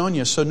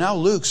Macedonia. So now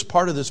Luke's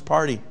part of this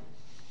party.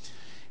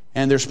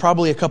 And there's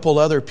probably a couple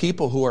other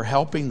people who are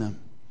helping them.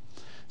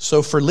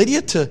 So for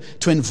Lydia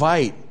to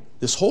invite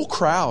this whole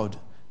crowd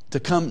to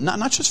come,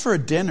 not just for a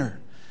dinner,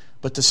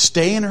 but to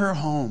stay in her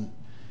home.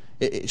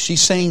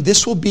 She's saying,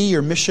 this will be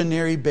your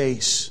missionary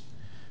base.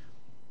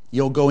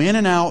 You'll go in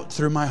and out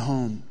through my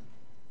home.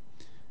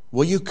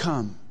 Will you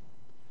come?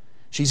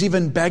 She's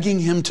even begging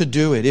him to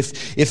do it.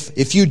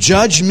 If you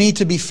judge me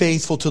to be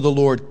faithful to the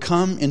Lord,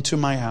 come into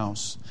my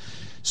house.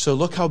 So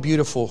look how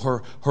beautiful.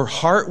 Her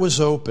heart was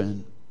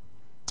open.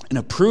 And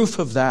a proof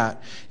of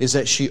that is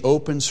that she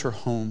opens her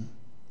home.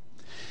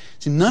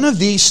 See, none of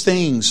these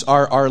things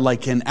are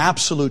like an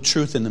absolute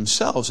truth in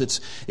themselves.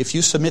 It's, if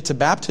you submit to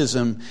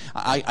baptism,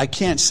 I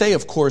can't say,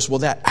 of course, well,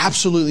 that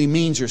absolutely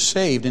means you're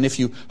saved. And if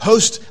you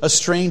host a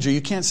stranger,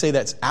 you can't say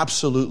that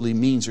absolutely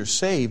means you're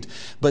saved.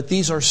 But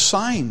these are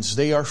signs.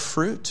 They are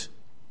fruit.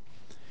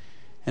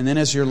 And then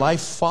as your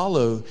life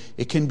follows,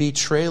 it can be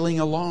trailing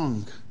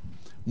along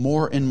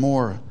more and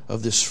more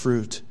of this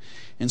fruit.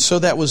 And so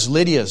that was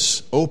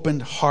Lydia's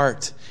opened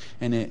heart.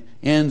 And it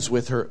ends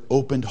with her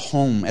opened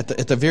home.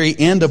 At the very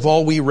end of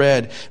all we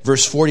read,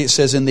 verse 40, it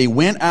says, and they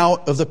went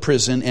out of the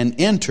prison and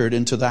entered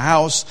into the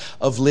house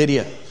of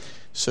Lydia.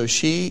 So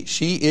she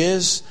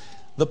is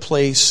the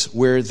place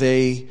where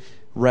they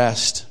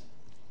rest.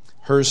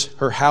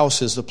 Her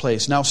house is the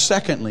place. Now,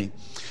 secondly,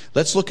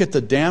 let's look at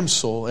the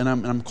damsel. And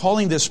I'm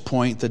calling this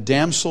point the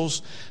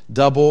damsel's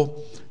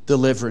double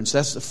deliverance.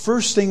 That's the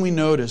first thing we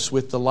notice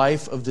with the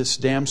life of this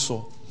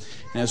damsel.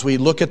 And as we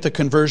look at the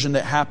conversion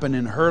that happened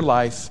in her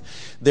life,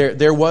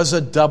 there was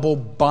a double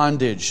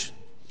bondage,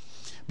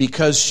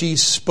 because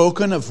she's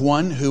spoken of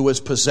one who was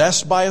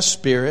possessed by a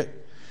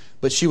spirit,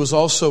 but she was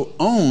also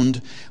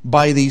owned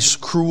by these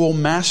cruel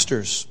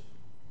masters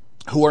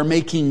who are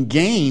making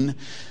gain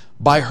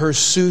by her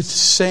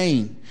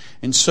soothsaying.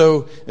 And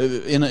so,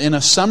 in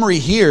a summary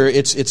here,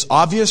 it's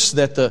obvious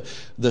that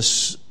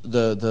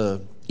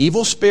the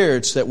evil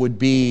spirits that would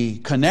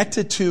be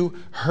connected to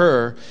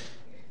her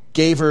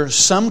gave her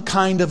some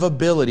kind of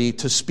ability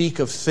to speak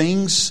of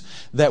things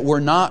that were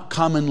not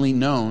commonly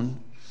known.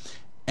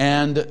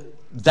 And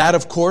that,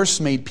 of course,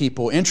 made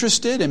people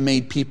interested and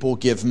made people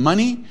give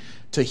money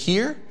to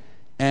hear.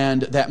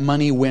 And that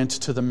money went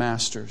to the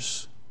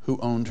masters who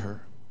owned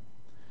her.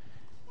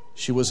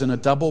 She was in a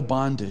double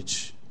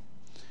bondage.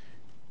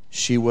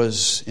 She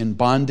was in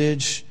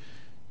bondage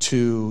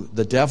to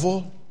the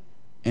devil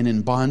and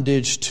in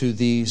bondage to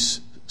these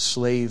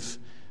slave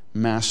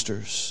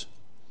masters.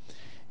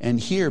 And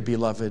here,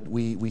 beloved,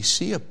 we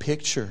see a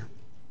picture,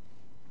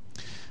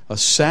 a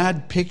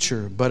sad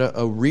picture, but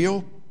a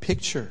real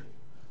picture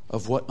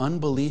of what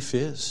unbelief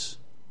is.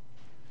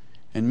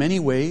 In many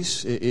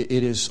ways, it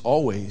is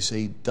always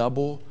a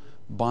double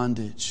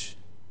bondage,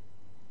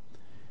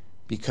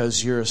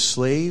 because you're a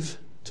slave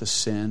to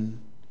sin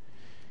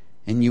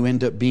and you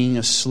end up being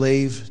a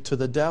slave to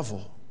the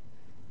devil.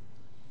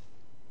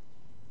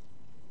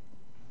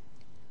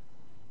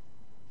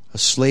 A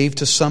slave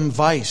to some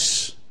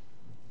vice,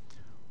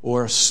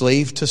 or a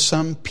slave to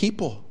some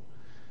people.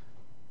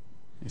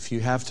 If you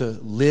have to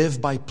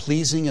live by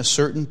pleasing a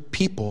certain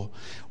people,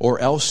 or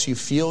else you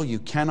feel you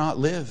cannot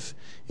live,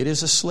 it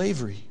is a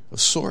slavery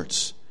of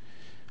sorts.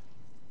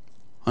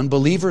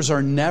 Unbelievers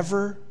are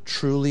never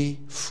truly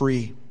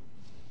free.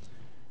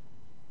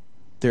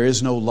 There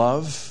is no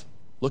love.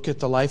 Look at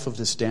the life of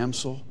this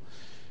damsel.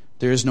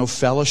 There is no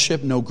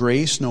fellowship, no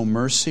grace, no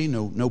mercy,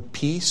 no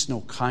peace,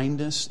 no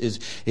kindness.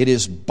 It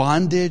is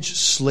bondage,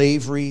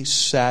 slavery,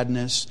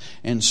 sadness,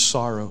 and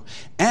sorrow.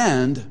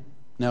 And,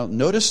 now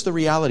notice the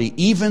reality,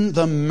 even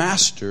the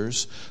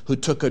masters who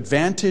took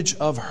advantage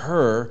of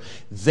her,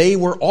 they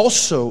were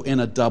also in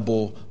a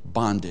double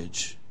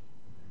bondage.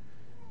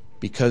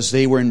 Because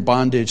they were in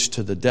bondage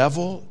to the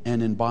devil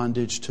and in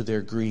bondage to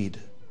their greed.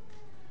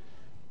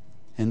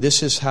 And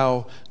this is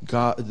how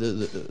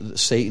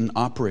Satan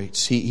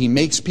operates. He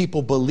makes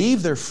people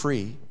believe they're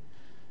free.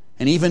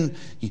 And even,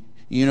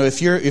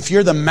 if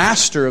you're the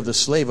master of the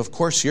slave, of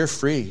course you're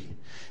free.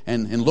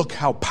 And look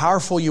how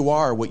powerful you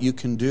are, what you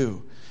can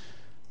do.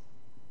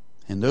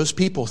 And those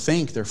people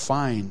think they're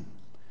fine,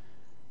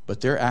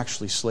 but they're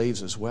actually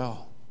slaves as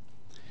well.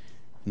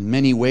 In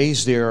many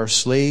ways, there are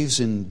slaves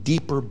in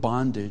deeper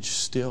bondage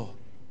still.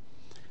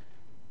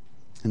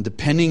 And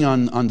depending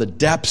on the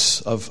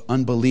depths of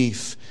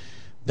unbelief,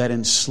 that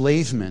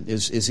enslavement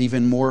is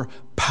even more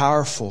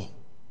powerful.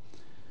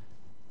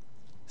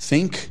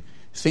 Think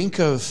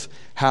of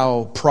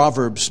how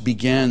Proverbs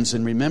begins.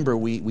 And remember,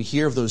 we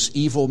hear of those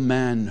evil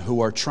men who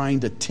are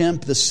trying to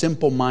tempt the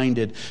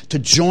simple-minded to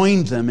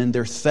join them in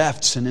their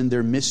thefts and in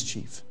their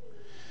mischief.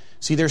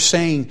 See, they're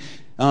saying,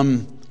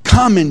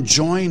 come and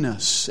join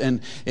us.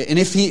 And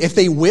if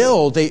they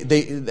will,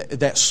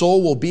 that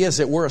soul will be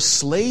as it were a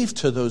slave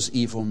to those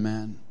evil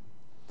men.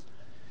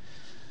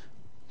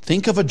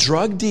 Think of a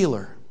drug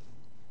dealer.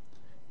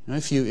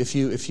 If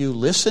you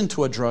listen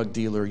to a drug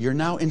dealer, you're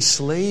now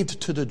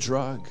enslaved to the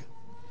drug.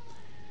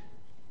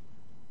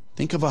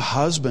 Think of a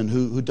husband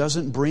who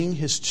doesn't bring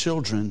his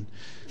children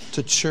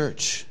to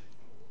church.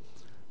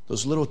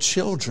 Those little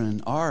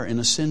children are, in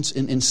a sense,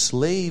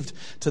 enslaved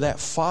to that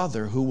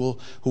father who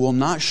will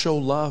not show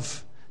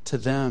love to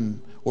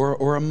them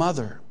or a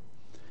mother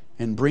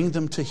and bring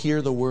them to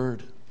hear the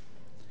word.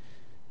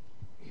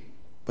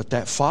 But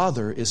that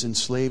father is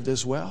enslaved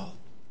as well.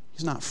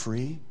 He's not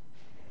free.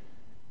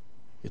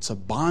 It's a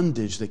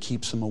bondage that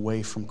keeps him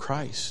away from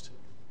Christ.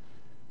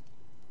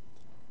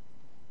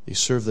 They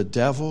serve the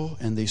devil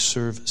and they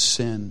serve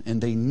sin, and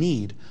they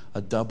need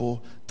a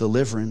double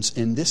deliverance.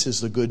 And this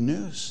is the good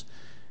news.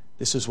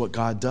 This is what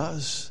God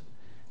does.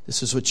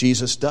 This is what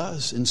Jesus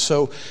does. And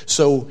so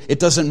it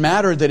doesn't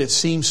matter that it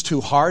seems too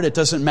hard. It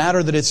doesn't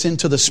matter that it's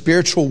into the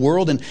spiritual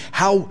world. And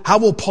how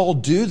will Paul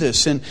do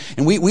this? And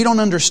we don't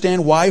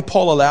understand why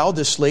Paul allowed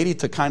this lady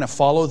to kind of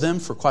follow them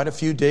for quite a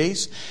few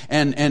days.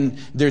 And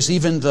there's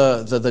even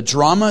the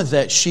drama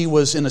that she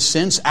was, in a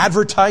sense,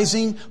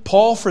 advertising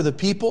Paul for the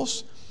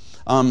peoples.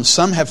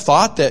 Some have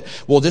thought that,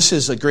 well, this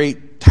is a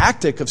great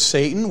tactic of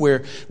Satan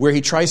where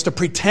he tries to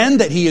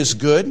pretend that he is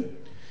good.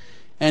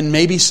 And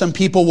maybe some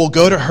people will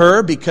go to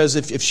her because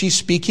if she's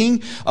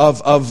speaking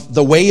of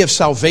the way of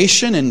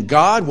salvation and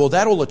God, well,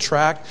 that will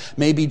attract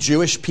maybe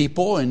Jewish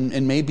people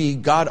and maybe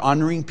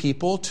God-honoring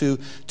people to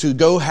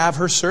go have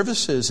her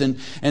services. And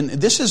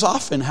this is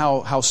often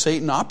how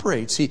Satan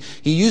operates. He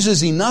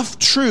uses enough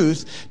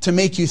truth to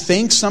make you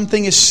think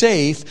something is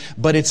safe,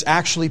 but it's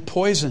actually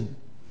poison.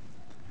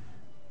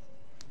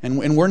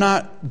 And we're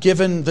not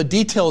given the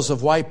details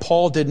of why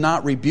Paul did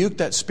not rebuke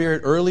that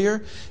spirit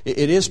earlier.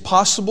 It is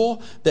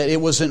possible that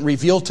it wasn't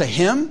revealed to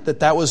him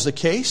that was the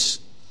case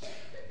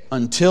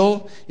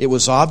until it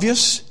was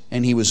obvious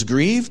and he was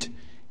grieved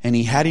and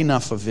he had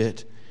enough of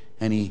it.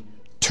 And he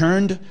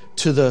turned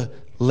to the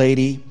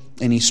lady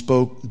and he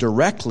spoke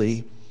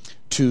directly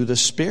to the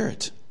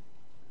spirit.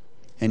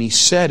 And he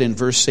said in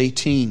verse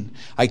 18,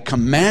 I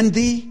command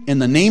thee in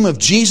the name of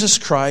Jesus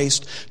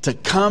Christ to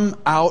come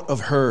out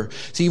of her.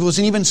 See, he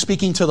wasn't even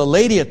speaking to the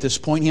lady at this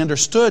point. He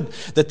understood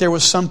that there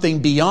was something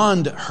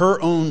beyond her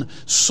own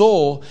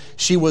soul.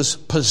 She was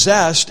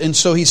possessed. And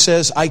so he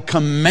says, I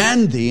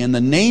command thee in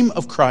the name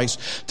of Christ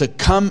to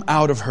come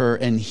out of her.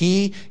 And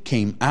he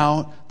came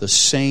out the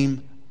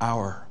same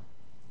hour.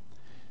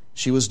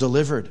 She was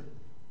delivered.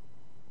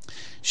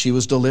 She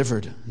was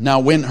delivered. Now,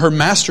 when her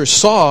masters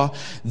saw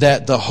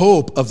that the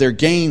hope of their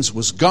gains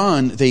was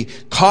gone, they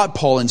caught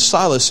Paul and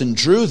Silas and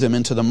drew them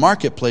into the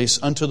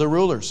marketplace unto the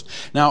rulers.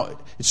 Now,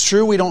 it's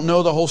true we don't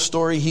know the whole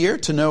story here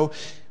to know,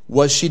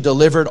 was she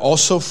delivered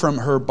also from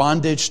her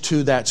bondage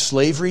to that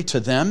slavery to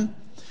them?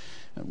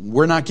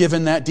 We're not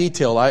given that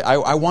detail.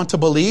 I want to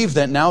believe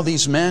that now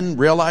these men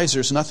realize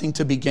there's nothing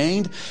to be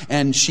gained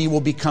and she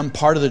will become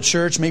part of the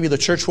church. Maybe the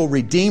church will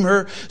redeem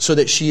her so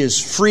that she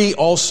is free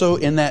also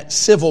in that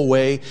civil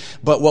way.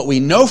 But what we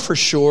know for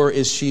sure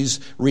is she's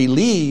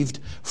relieved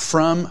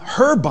from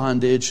her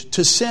bondage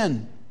to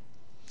sin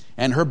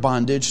and her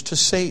bondage to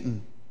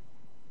Satan,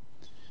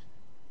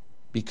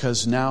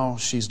 because now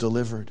she's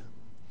delivered.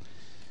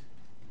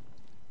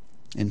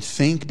 And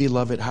think,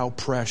 beloved, how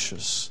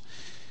precious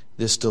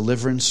this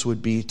deliverance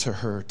would be to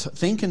her.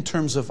 Think in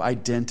terms of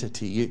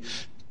identity.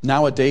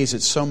 Nowadays,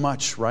 it's so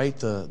much, right?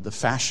 The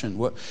fashion.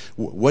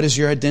 What is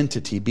your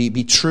identity?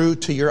 Be true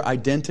to your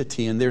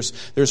identity. And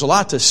there's a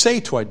lot to say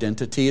to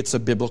identity. It's a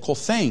biblical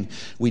thing.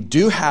 We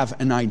do have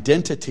an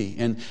identity,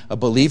 and a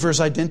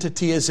believer's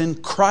identity is in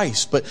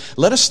Christ. But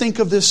let us think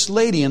of this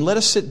lady, and let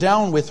us sit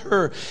down with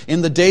her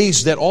in the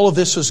days that all of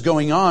this was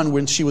going on,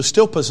 when she was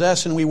still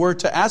possessed, and we were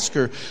to ask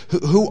her,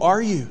 who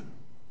are you?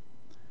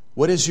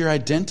 What is your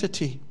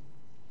identity?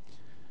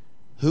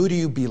 Who do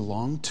you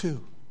belong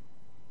to?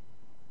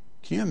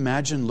 Can you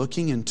imagine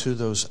looking into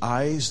those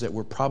eyes that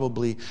were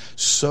probably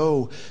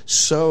so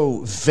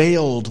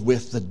veiled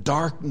with the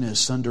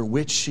darkness under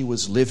which she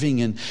was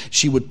living? And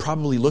she would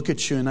probably look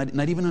at you and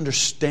not even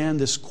understand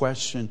this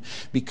question,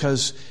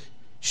 because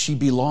she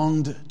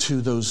belonged to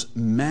those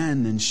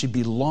men, and she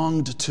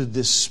belonged to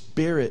this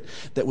spirit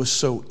that was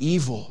so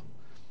evil.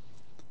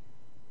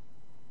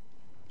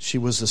 She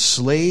was a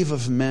slave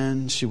of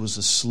men. She was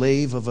a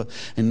slave of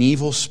an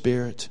evil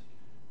spirit.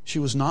 She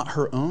was not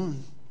her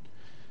own.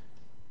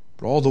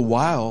 But all the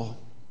while,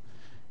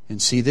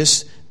 and see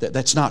this,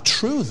 that's not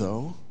true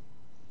though.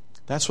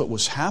 That's what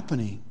was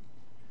happening.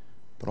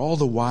 But all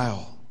the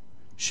while,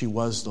 she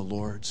was the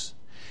Lord's.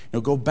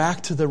 Go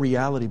back to the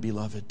reality,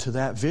 beloved, to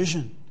that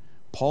vision.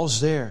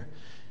 Paul's there.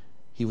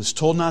 He was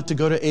told not to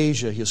go to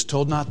Asia. He was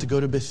told not to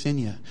go to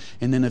Bithynia.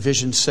 And then a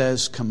vision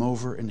says, come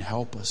over and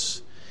help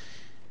us.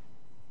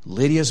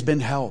 Lydia's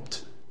been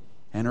helped,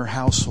 and her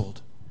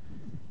household.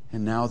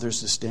 And now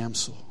there's this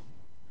damsel.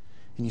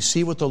 And you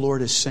see what the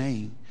Lord is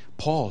saying.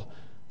 Paul,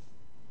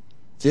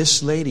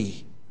 this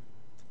lady,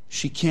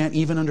 she can't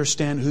even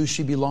understand who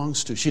she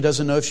belongs to. She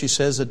doesn't know if she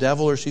says the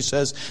devil or she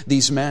says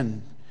these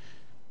men.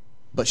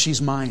 But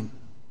she's mine.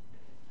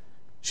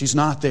 She's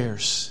not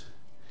theirs.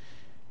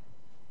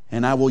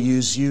 And I will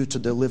use you to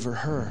deliver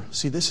her.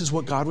 See, this is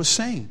what God was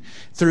saying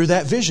through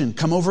that vision.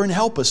 Come over and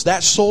help us.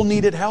 That soul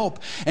needed help.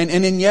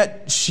 And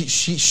yet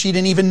she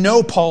didn't even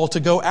know Paul to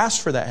go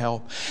ask for that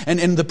help.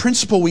 And the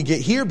principle we get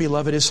here,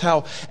 beloved, is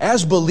how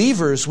as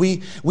believers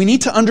we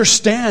need to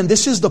understand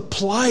this is the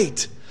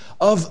plight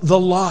of the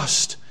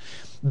lost.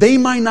 They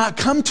might not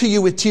come to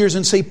you with tears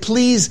and say,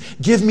 please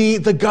give me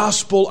the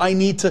gospel. I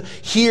need to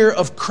hear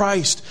of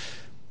Christ.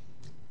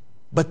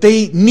 But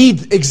they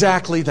need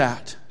exactly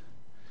that.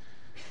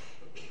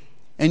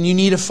 And you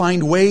need to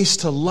find ways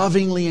to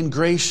lovingly and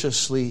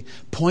graciously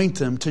point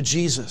them to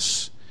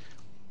Jesus.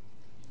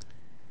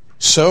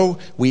 So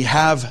we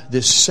have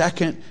this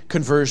second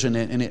conversion,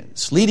 and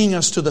it's leading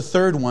us to the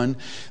third one.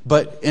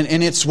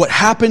 And it's what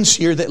happens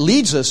here that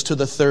leads us to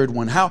the third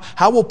one.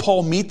 How will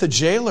Paul meet the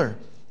jailer?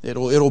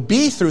 It'll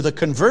be through the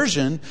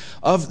conversion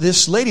of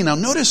this lady. Now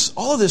notice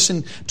all of this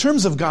in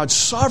terms of God's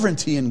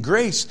sovereignty and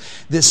grace.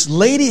 This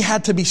lady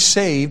had to be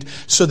saved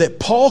so that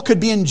Paul could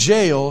be in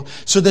jail,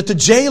 so that the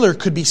jailer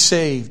could be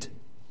saved.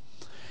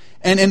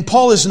 And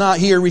Paul is not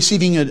here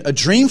receiving a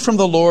dream from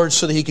the Lord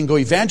so that he can go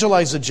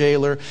evangelize the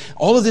jailer.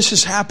 All of this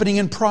is happening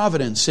in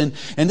providence. And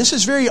this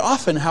is very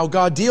often how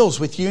God deals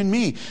with you and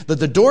me. That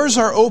the doors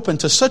are open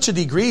to such a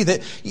degree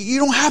that you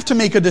don't have to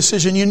make a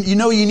decision. You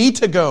know you need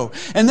to go.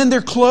 And then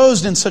they're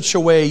closed in such a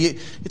way.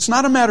 It's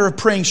not a matter of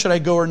praying, should I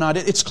go or not?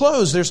 It's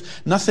closed. There's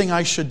nothing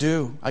I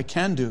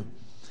can do.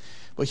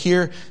 But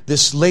here,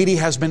 this lady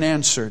has been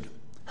answered.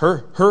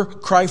 Her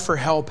cry for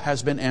help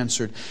has been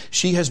answered.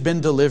 She has been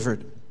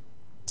delivered.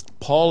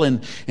 Paul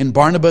and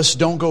Barnabas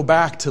don't go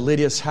back to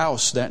Lydia's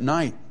house that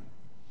night,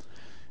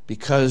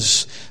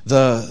 because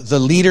the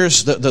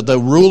leaders,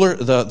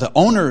 the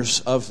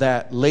owners of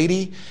that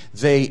lady,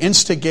 they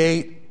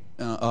instigate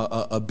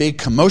a big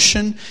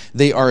commotion.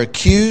 They are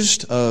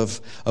accused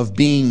of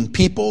being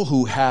people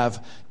who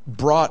have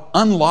brought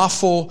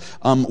unlawful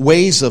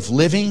ways of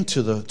living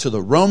to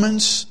the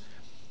Romans.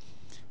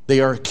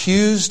 They are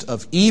accused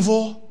of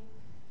evil,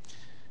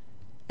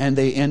 and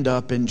they end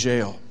up in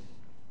jail.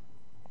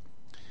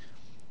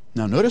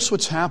 Now notice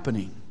what's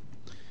happening.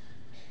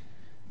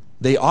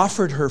 They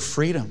offered her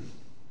freedom.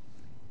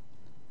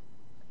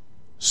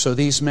 So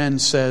these men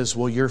says,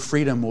 well, your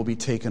freedom will be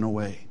taken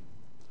away.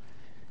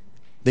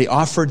 They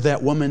offered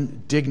that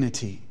woman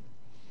dignity.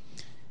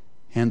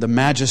 And the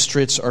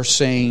magistrates are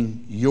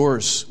saying,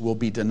 yours will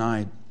be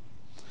denied.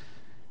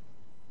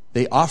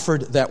 They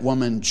offered that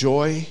woman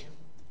joy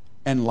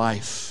and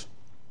life.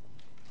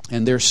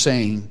 And they're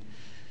saying,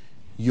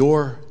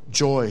 your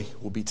joy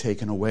will be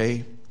taken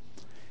away,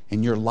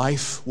 and your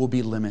life will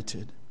be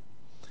limited.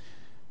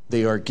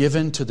 They are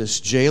given to this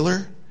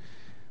jailer.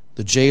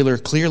 The jailer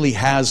clearly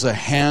has a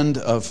hand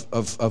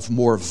of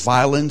more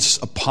violence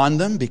upon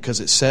them, because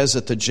it says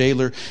that the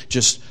jailer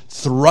just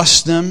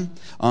thrust them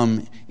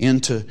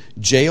into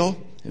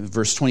jail.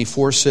 Verse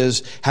 24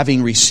 says,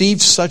 having received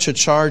such a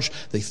charge,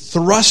 they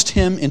thrust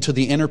him into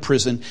the inner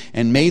prison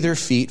and made their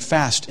feet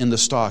fast in the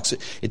stocks.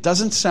 It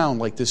doesn't sound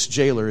like this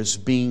jailer is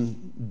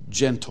being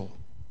gentle.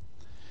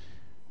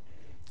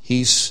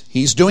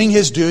 He's doing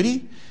his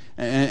duty,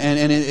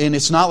 and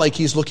it's not like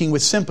he's looking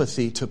with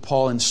sympathy to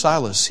Paul and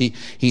Silas.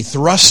 He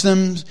thrust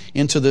them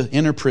into the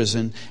inner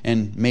prison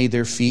and made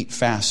their feet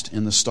fast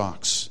in the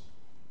stocks.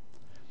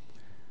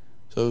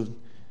 So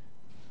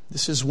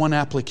This is one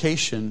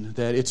application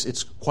that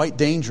it's quite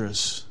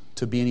dangerous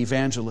to be an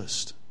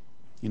evangelist.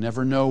 You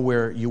never know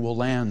where you will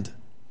land.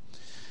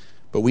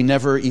 But we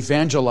never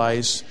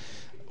evangelize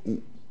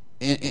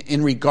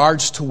in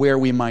regards to where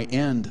we might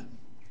end.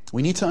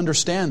 We need to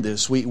understand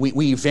this. We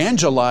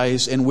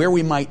evangelize, and where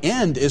we might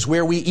end is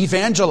where we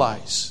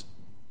evangelize.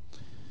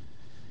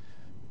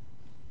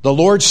 The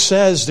Lord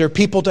says there are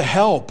people to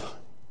help.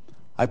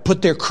 I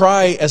put their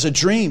cry as a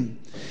dream.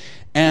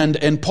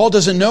 And Paul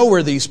doesn't know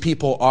where these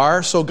people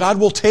are, so God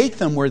will take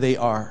them where they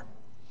are.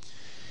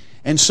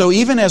 And so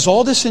even as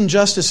all this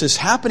injustice is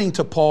happening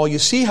to Paul, you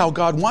see how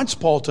God wants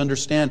Paul to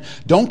understand,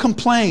 don't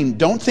complain,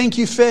 don't think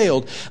you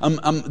failed.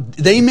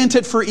 They meant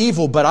it for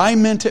evil, but I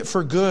meant it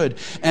for good.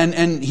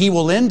 And he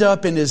will end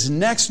up in his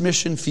next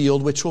mission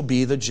field, which will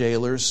be the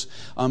jailer's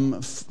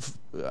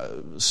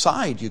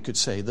side, you could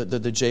say,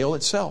 the jail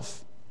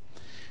itself.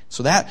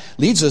 So that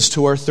leads us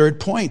to our third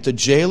point, the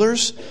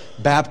jailer's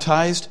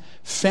baptized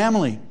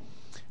family.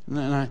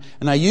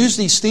 And I use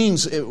these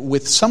themes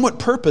with somewhat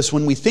purpose.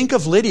 When we think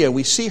of Lydia,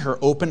 we see her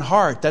open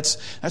heart.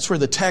 That's where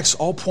the text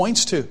all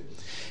points to.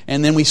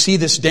 And then we see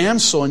this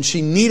damsel, and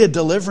she needed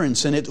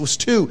deliverance, and it was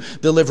 2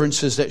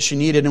 deliverances that she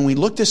needed. And we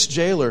look this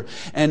jailer,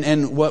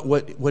 and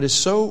what is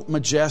so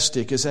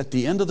majestic is at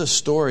the end of the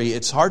story,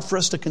 it's hard for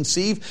us to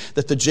conceive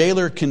that the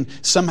jailer can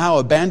somehow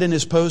abandon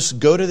his post,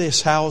 go to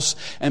this house,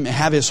 and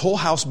have his whole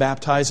house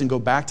baptized and go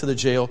back to the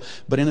jail.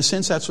 But in a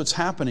sense, that's what's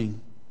happening.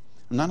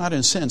 Not in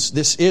a sense.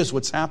 This is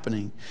what's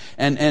happening.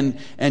 And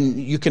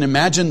you can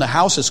imagine the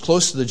house as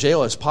close to the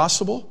jail as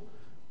possible.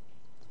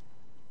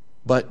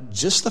 But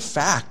just the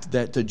fact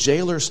that the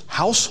jailer's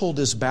household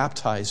is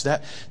baptized,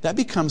 that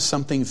becomes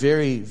something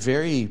very,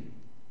 very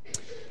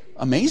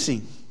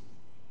amazing.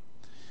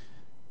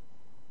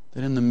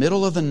 That in the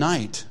middle of the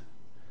night,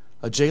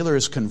 a jailer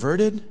is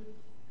converted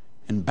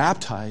and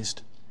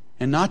baptized,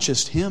 and not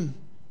just him,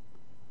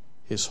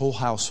 his whole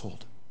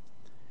household.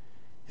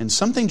 And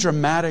something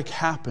dramatic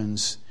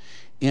happens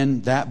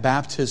in that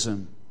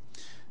baptism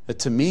that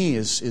to me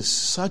is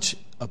such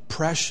a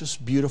precious,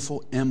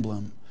 beautiful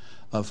emblem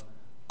of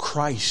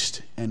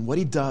Christ and what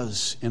He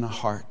does in a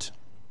heart.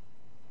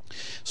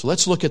 So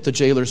let's look at the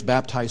jailer's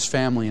baptized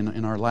family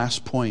in our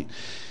last point.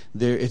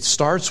 It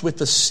starts with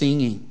the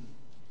singing.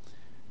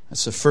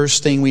 That's the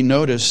first thing we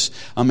notice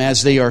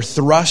as they are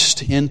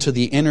thrust into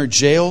the inner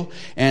jail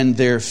and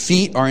their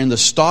feet are in the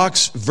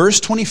stocks.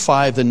 Verse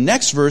 25, the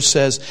next verse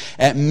says,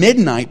 at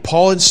midnight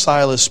Paul and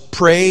Silas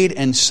prayed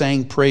and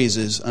sang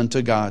praises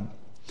unto God,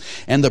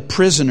 and the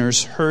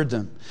prisoners heard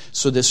them.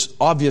 So this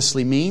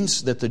obviously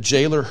means that the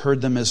jailer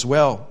heard them as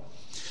well.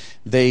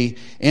 They,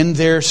 in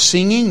their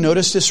singing,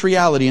 notice this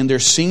reality, in their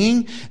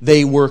singing,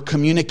 they were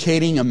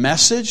communicating a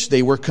message,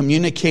 they were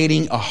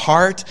communicating a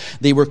heart,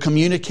 they were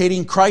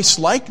communicating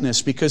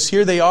Christ-likeness, because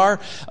here they are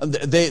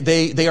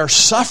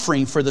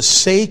suffering for the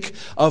sake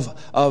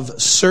of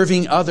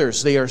serving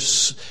others.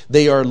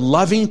 They are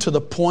loving to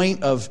the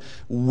point of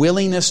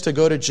willingness to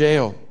go to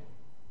jail.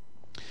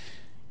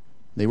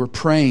 They were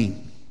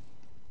praying.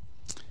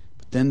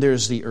 But then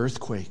there's the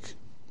earthquake.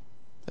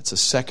 That's the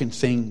second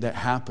thing that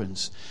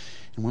happens.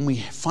 And when we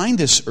find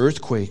this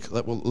earthquake,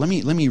 let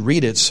me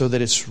read it so that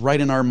it's right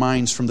in our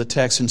minds from the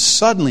text. And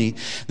suddenly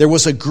there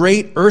was a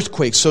great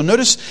earthquake. So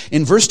notice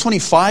in verse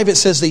 25 it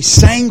says they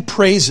sang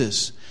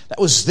praises. That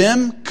was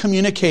them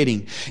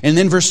communicating. And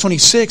then verse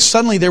 26,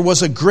 suddenly there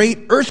was a great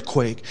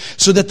earthquake,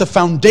 so that the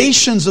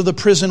foundations of the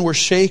prison were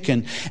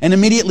shaken. And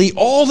immediately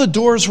all the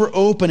doors were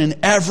open and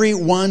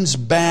everyone's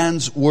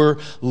bands were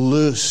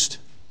loosed.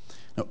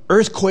 Now,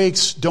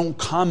 earthquakes don't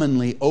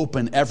commonly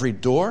open every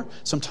door.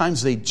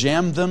 Sometimes they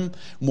jam them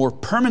more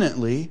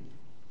permanently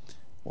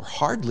or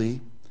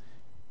hardly.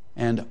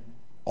 And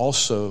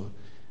also,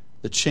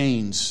 the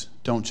chains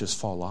don't just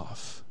fall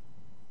off.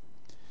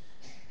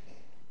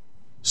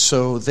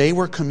 So they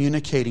were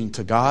communicating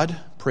to God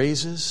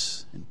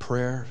praises and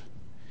prayer.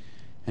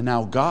 And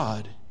now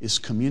God is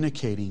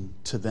communicating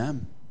to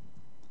them.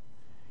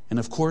 And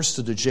of course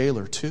to the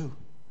jailer too.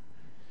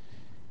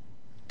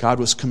 God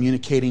was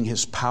communicating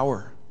His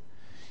power.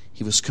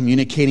 He was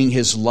communicating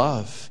His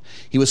love.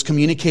 He was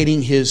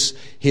communicating His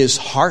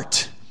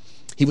heart.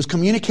 He was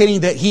communicating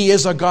that He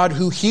is a God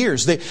who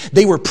hears.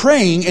 They were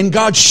praying and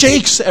God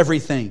shakes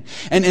everything.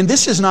 And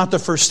this is not the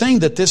first thing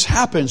that this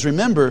happens.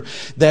 Remember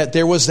that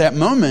there was that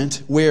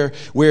moment where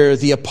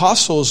the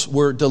apostles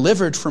were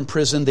delivered from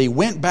prison. They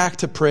went back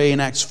to pray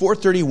in Acts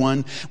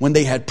 4:31. When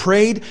they had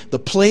prayed, the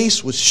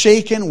place was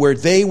shaken where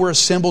they were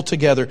assembled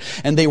together.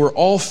 And they were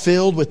all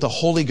filled with the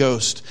Holy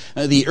Ghost.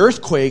 The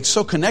earthquake,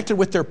 so connected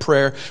with their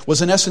prayer,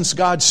 was in essence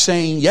God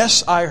saying,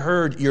 yes, I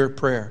heard your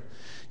prayer.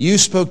 You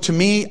spoke to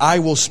me, I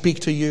will speak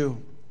to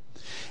you.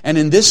 And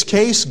in this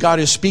case, God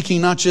is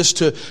speaking not just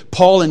to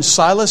Paul and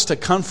Silas to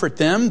comfort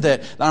them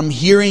that I'm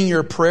hearing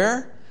your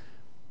prayer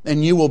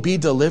and you will be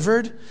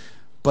delivered,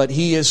 but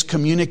He is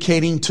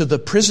communicating to the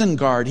prison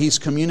guard. He's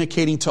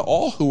communicating to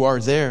all who are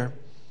there.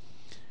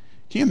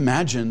 Can you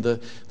imagine?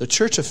 The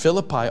church of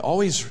Philippi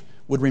always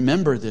would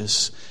remember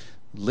this.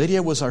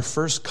 Lydia was our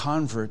first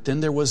convert.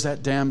 Then there was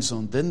that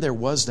damsel. Then there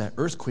was that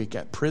earthquake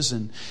at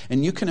prison.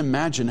 And you can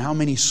imagine how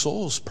many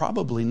souls,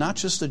 probably, not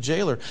just the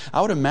jailer.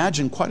 I would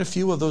imagine quite a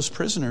few of those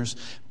prisoners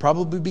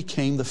probably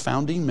became the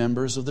founding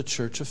members of the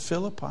church of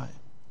Philippi.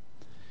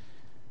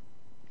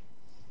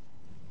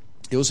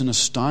 It was an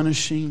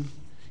astonishing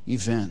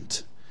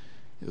event.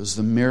 It was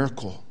the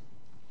miracle.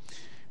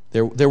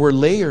 There were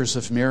layers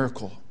of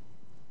miracle.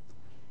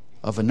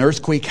 Of an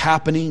earthquake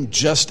happening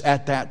just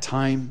at that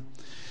time.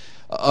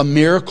 A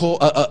miracle,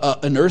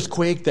 an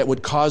earthquake that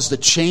would cause the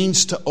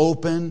chains to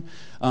open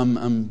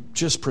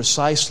just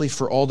precisely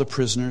for all the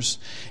prisoners.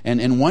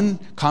 And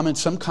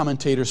some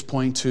commentators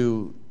point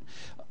to,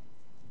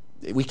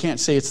 we can't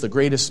say it's the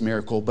greatest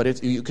miracle,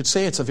 but you could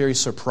say it's a very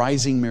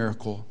surprising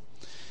miracle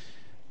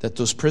that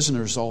those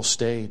prisoners all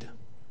stayed.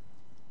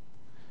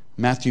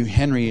 Matthew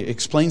Henry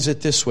explains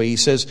it this way. He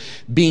says,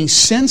 being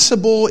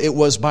sensible it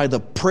was by the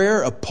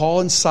prayer of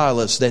Paul and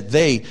Silas that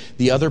they,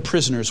 the other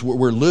prisoners,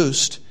 were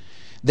loosed.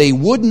 They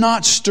would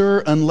not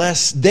stir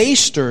unless they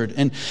stirred.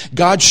 And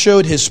God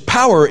showed His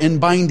power in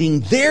binding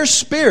their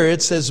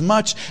spirits as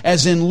much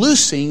as in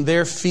loosing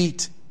their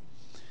feet.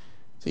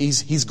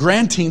 He's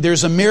granting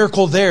there's a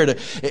miracle there.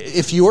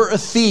 If you're a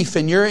thief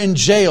and you're in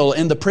jail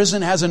and the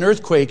prison has an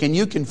earthquake and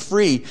you can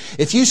free,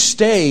 if you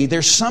stay,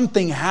 there's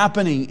something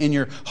happening in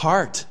your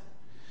heart.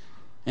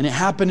 And it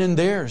happened in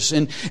theirs.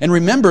 And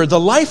remember, the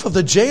life of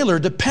the jailer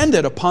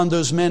depended upon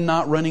those men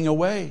not running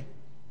away.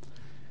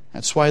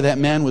 That's why that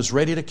man was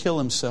ready to kill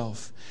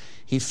himself.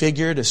 He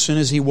figured as soon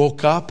as he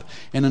woke up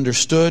and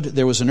understood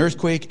there was an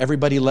earthquake,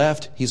 everybody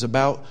left, he's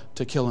about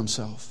to kill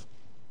himself.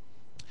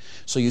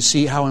 So you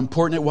see how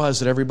important it was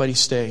that everybody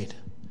stayed.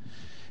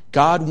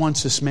 God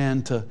wants this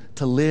man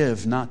to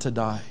live, not to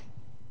die.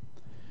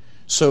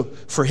 So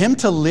for him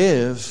to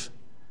live,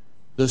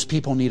 those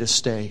people need to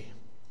stay.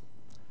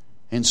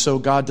 And so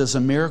God does a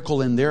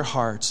miracle in their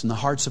hearts, in the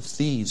hearts of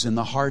thieves, in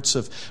the hearts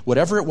of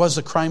whatever it was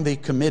the crime they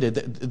committed.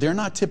 They're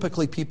not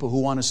typically people who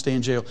want to stay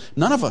in jail.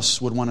 None of us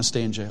would want to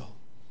stay in jail.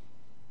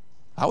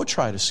 I would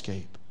try to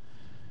escape.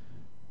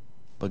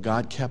 But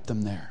God kept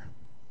them there.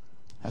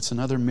 That's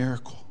another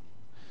miracle.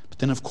 But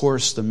then, of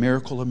course, the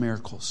miracle of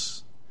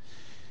miracles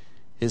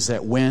is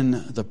that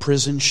when the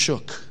prison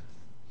shook,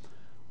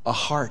 a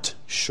heart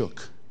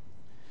shook.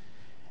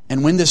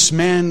 And when this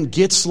man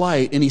gets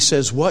light and he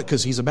says, what?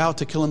 Because he's about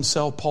to kill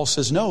himself. Paul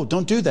says, no,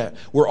 don't do that.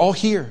 We're all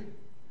here.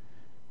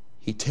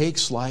 He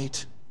takes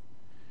light.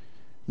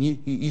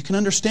 You can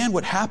understand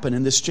what happened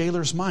in this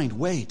jailer's mind.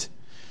 Wait,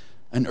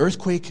 an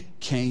earthquake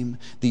came.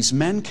 These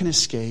men can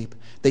escape.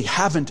 They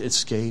haven't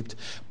escaped.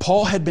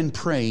 Paul had been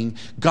praying.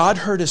 God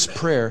heard his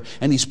prayer.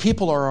 And these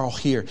people are all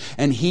here.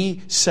 And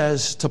he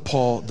says to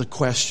Paul the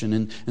question,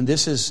 and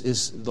this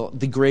is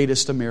the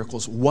greatest of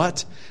miracles.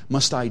 What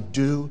must I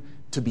do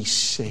to be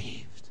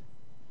saved?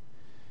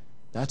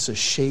 That's a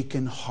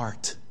shaken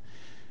heart.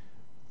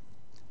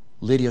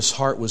 Lydia's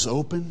heart was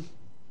open.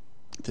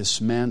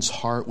 This man's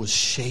heart was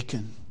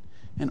shaken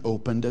and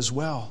opened as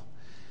well.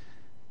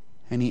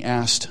 And he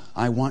asked,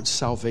 I want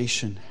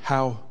salvation.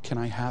 How can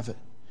I have it?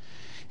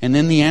 And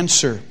then the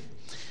answer,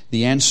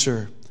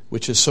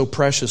 which is so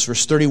precious,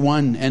 verse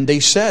 31, and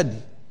they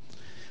said,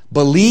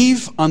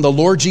 believe on the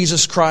Lord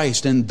Jesus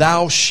Christ, and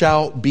thou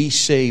shalt be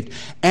saved,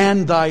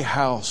 and thy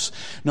house.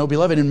 No,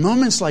 beloved, in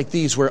moments like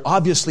these where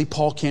obviously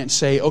Paul can't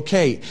say,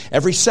 okay,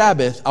 every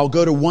Sabbath I'll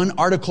go to one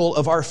article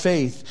of our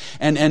faith,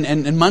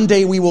 and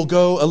Monday we will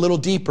go a little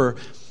deeper.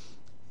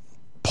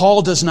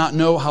 Paul does not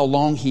know how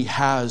long he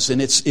has.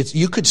 And it's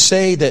you could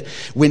say that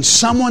when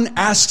someone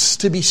asks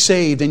to be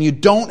saved and you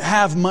don't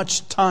have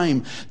much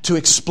time to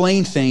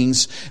explain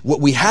things, what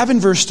we have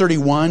in verse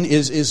 31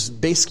 is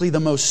basically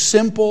the most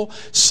simple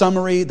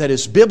summary that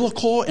is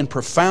biblical and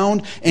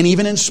profound and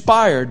even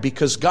inspired,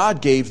 because God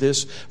gave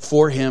this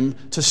for him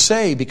to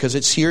say, because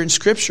it's here in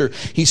Scripture.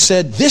 He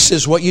said, this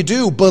is what you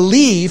do.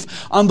 Believe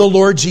on the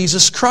Lord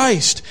Jesus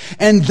Christ,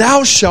 and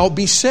thou shalt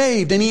be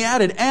saved. And he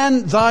added,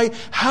 and thy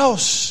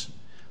house.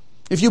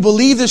 If you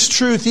believe this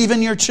truth,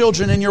 even your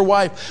children and your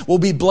wife will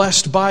be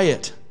blessed by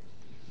it.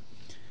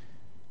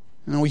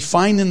 And we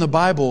find in the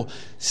Bible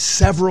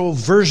several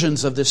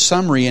versions of this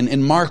summary.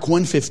 In Mark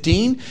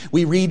 1:15,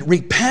 we read,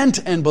 repent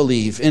and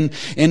believe.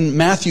 In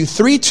Matthew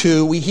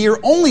 3:2, we hear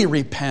only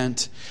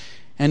repent.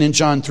 And in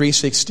John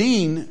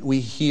 3:16, we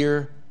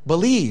hear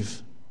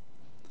believe.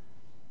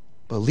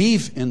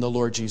 Believe in the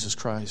Lord Jesus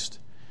Christ,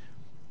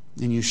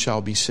 and you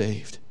shall be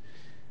saved.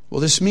 Well,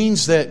 this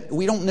means that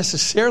we don't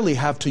necessarily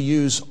have to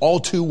use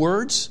all two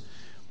words.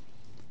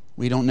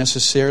 We don't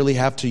necessarily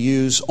have to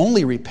use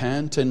only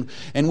repent, and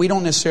we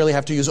don't necessarily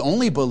have to use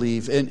only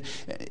believe. And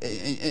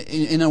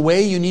in a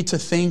way, you need to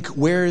think,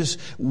 where's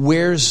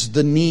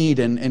the need,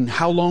 and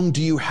how long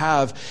do you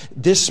have?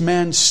 This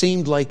man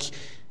seemed like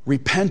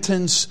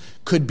repentance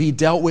could be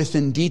dealt with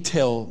in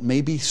detail,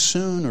 maybe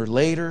soon or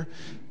later,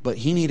 but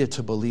he needed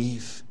to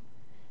believe.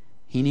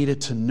 He needed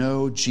to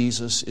know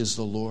Jesus is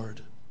the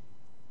Lord.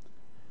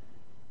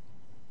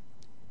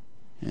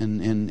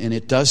 And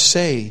it does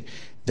say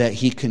that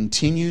he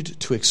continued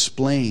to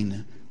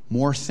explain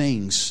more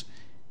things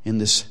in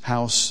this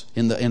house,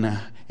 in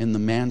the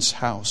man's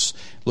house.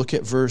 Look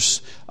at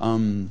verse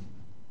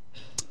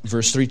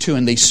 3:2.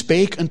 And they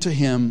spake unto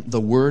him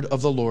the word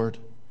of the Lord,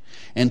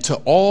 and to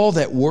all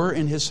that were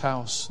in his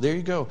house. There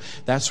you go.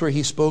 That's where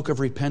he spoke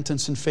of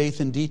repentance and faith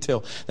in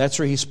detail. That's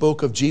where he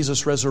spoke of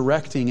Jesus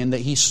resurrecting and that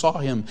he saw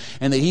him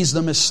and that he's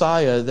the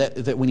Messiah,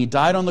 that when he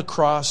died on the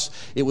cross,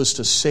 it was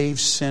to save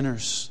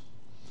sinners.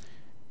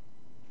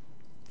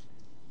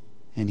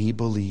 And he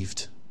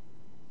believed,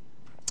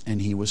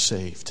 and he was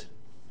saved.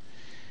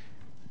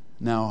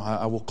 Now,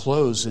 I will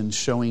close in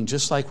showing,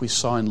 just like we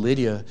saw in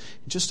Lydia,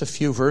 just a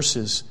few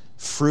verses,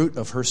 fruit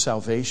of her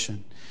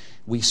salvation.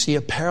 We see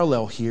a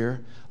parallel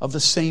here of the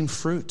same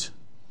fruit.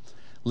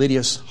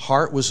 Lydia's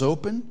heart was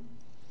open,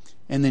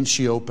 and then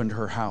she opened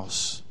her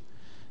house.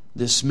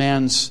 This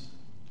man's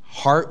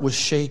heart was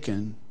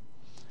shaken,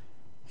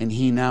 and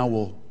he now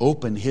will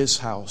open his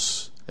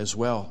house as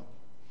well.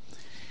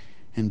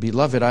 And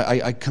beloved,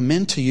 I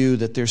commend to you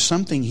that there's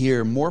something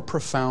here more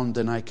profound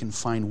than I can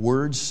find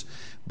words,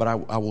 but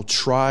I will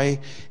try,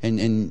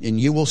 and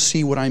you will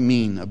see what I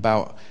mean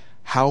about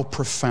how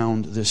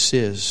profound this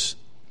is.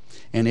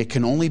 And it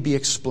can only be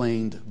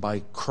explained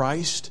by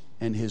Christ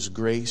and His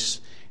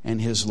grace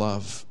and His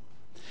love.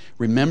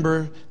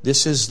 Remember,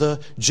 this is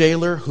the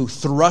jailer who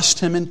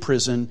thrust him in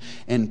prison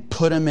and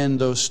put him in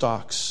those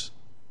stocks.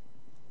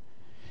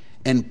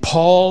 And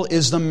Paul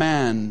is the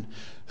man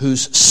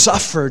who's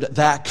suffered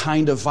that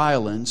kind of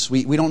violence.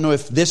 We don't know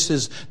if this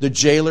is the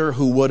jailer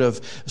who would have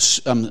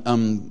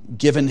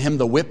given him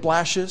the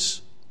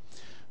whiplashes,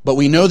 but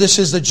we know this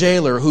is the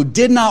jailer who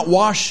did not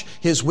wash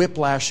his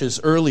whiplashes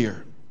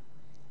earlier.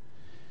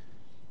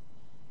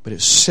 But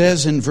it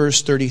says in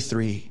verse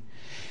 33,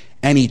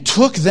 and he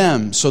took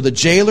them, so the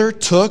jailer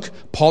took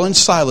Paul and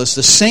Silas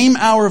the same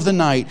hour of the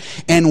night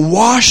and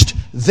washed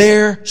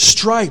their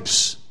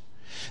stripes.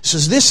 It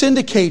says this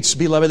indicates,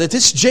 beloved, that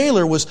this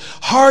jailer was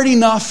hard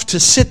enough to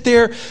sit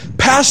there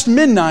past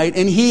midnight,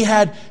 and he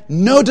had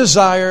no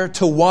desire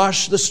to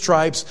wash the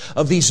stripes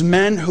of these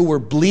men who were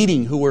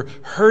bleeding, who were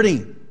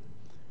hurting.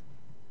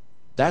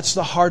 That's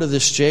the heart of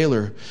this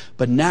jailer.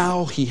 But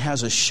now he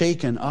has a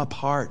shaken up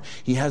heart.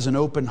 He has an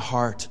open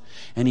heart.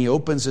 And he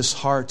opens his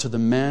heart to the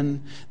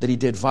men that he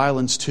did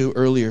violence to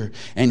earlier.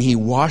 And he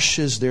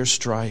washes their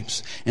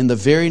stripes. And the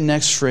very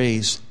next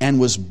phrase, and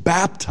was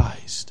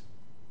baptized.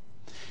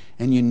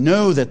 And you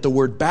know that the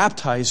word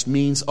baptized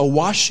means a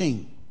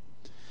washing.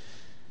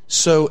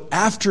 So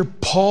after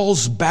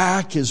Paul's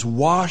back is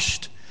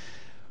washed,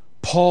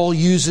 Paul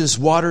uses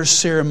water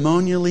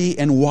ceremonially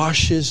and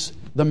washes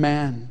the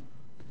man.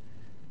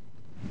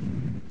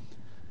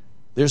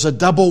 There's a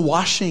double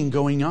washing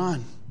going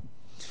on.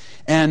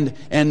 And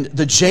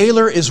the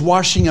jailer is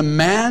washing a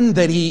man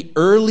that he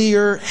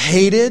earlier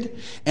hated,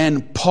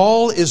 and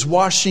Paul is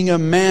washing a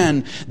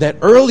man that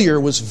earlier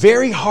was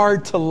very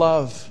hard to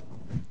love.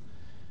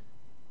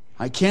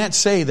 I can't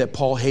say that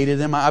Paul hated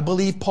him. I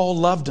believe Paul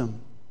loved him.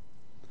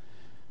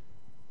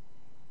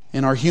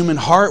 In our human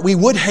heart, we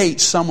would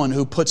hate someone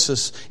who puts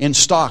us in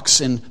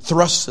stocks and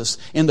thrusts us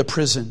into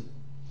prison.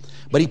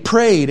 But he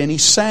prayed and he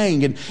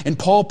sang, and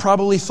Paul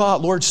probably thought,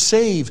 Lord,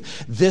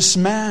 save this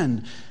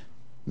man.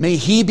 May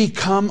he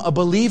become a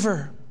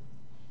believer.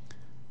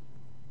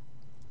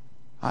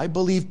 I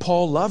believe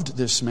Paul loved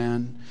this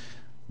man,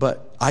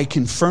 but I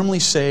can firmly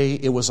say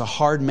it was a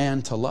hard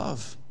man to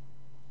love.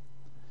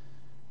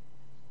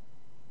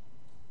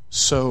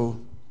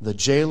 So the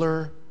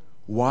jailer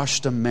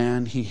washed a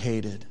man he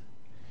hated,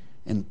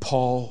 and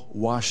Paul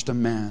washed a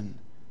man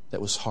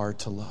that was hard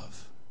to love.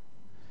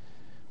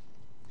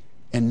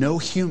 And no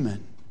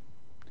human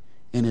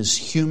in his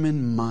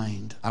human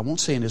mind, I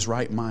won't say in his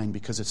right mind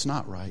because it's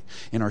not right,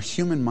 in our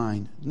human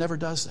mind never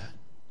does that.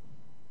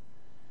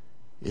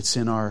 It's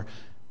in our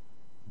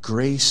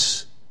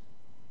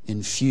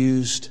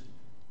grace-infused,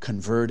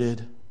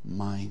 converted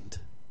mind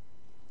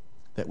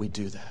that we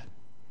do that.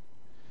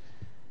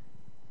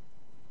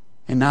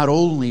 And not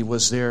only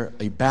was there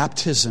a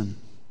baptism,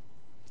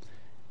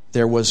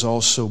 there was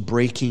also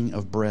breaking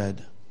of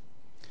bread.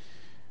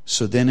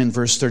 So then in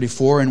verse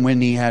 34, and when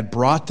he had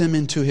brought them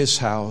into his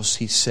house,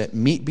 he set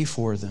meat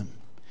before them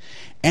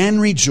and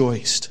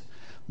rejoiced,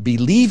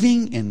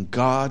 believing in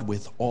God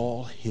with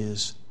all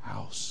his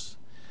house.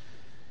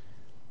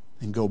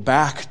 And go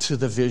back to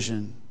the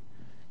vision.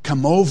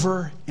 Come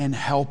over and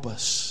help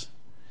us.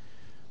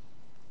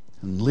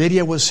 And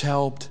Lydia was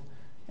helped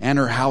and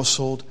her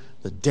household.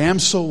 The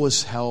damsel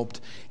was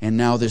helped. And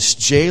now this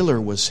jailer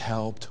was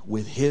helped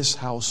with his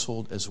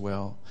household as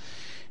well.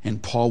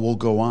 And Paul will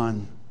go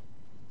on,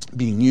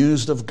 being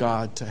used of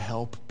God to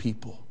help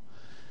people.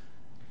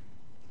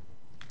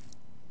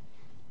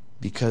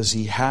 Because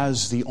he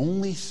has the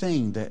only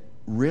thing that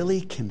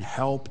really can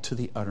help to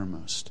the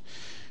uttermost,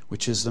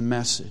 which is the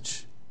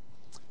message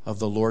of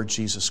the Lord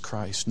Jesus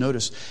Christ.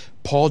 Notice,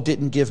 Paul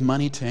didn't give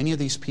money to any of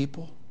these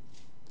people.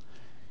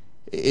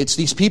 It's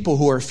these people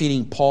who are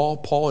feeding Paul.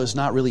 Paul is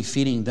not really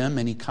feeding them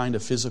any kind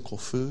of physical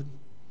food.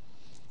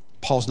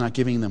 Paul's not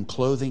giving them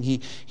clothing.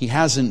 He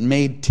hasn't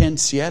made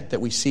tents yet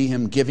that we see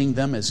him giving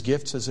them as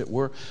gifts, as it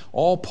were.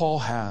 All Paul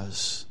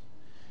has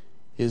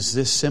is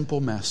this simple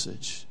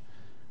message.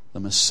 The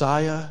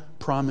Messiah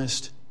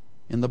promised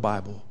in the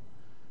Bible,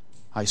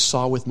 I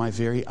saw with my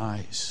very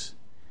eyes.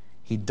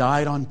 He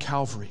died on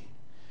Calvary.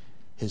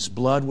 His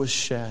blood was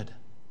shed.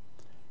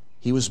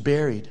 He was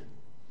buried,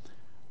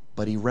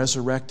 but he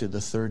resurrected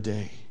the third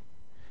day.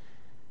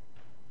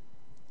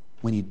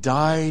 When he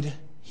died,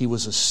 he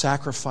was a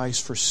sacrifice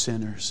for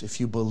sinners.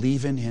 If you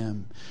believe in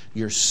him,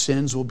 your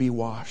sins will be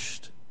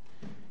washed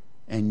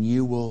and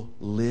you will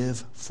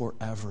live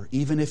forever.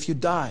 Even if you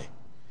die,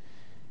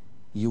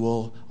 you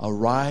will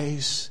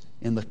arise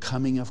in the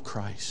coming of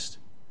Christ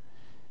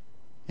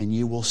and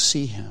you will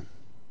see him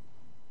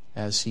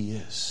as he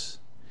is.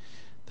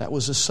 That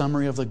was a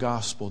summary of the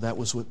gospel. That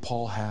was what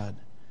Paul had.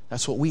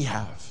 That's what we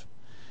have.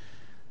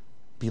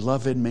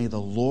 Beloved, may the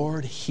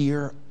Lord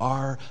help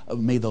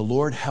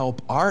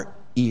our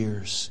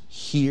ears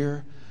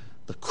hear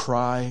the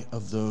cry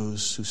of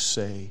those who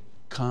say,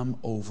 come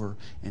over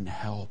and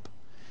help.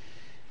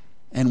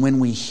 And when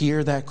we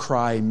hear that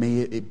cry,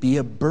 may it be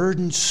a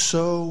burden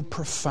so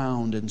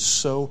profound and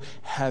so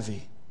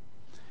heavy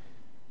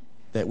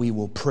that we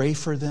will pray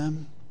for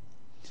them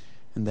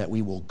and that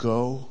we will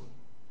go,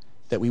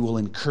 that we will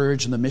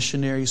encourage the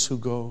missionaries who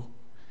go,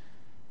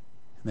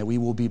 and that we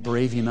will be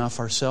brave enough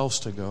ourselves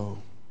to go.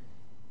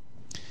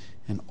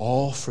 And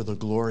all for the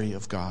glory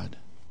of God.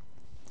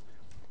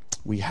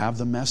 We have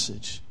the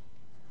message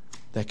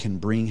that can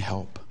bring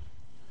help,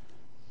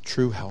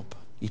 true help,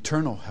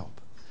 eternal help.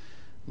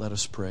 Let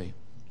us pray.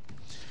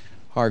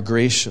 Our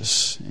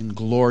gracious and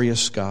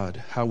glorious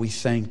God, how we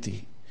thank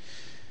Thee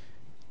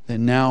that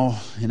now,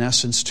 in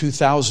essence,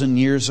 2,000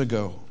 years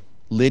ago,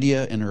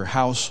 Lydia and her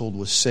household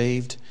was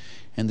saved,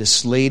 and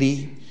this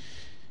lady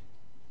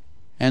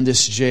and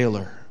this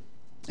jailer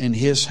and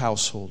his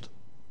household.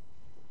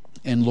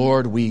 And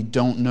Lord, we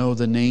don't know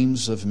the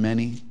names of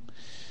many,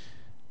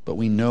 but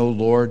we know,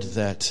 Lord,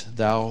 that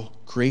Thou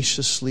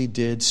graciously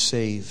did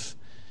seek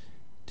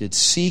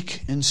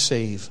and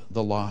save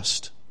the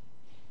lost.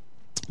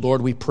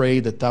 Lord, we pray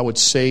that Thou would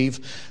save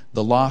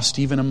the lost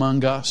even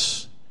among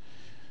us.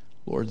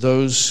 Lord,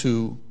 those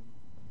who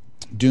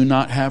do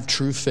not have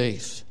true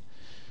faith,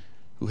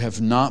 who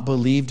have not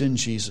believed in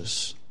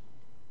Jesus,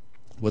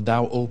 would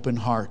Thou open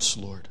hearts,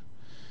 Lord.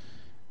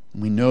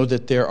 We know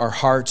that there are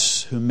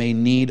hearts who may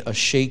need a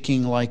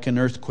shaking like an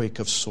earthquake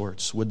of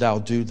sorts. Would Thou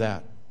do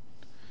that?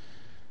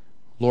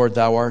 Lord,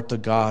 Thou art the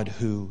God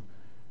who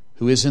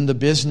is in the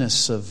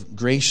business of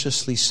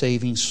graciously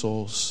saving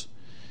souls.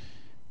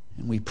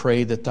 And we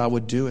pray that Thou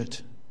would do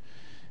it.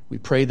 We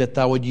pray that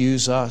Thou would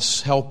use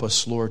us. Help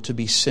us, Lord, to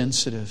be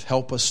sensitive.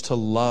 Help us to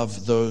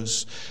love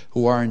those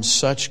who are in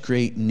such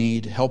great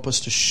need. Help us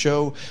to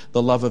show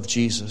the love of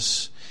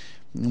Jesus.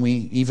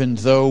 Even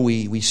though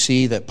we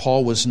see that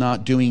Paul was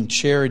not doing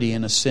charity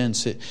in a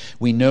sense,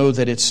 we know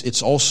that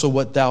it's also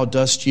what Thou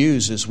dost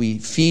use as we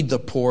feed the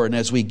poor and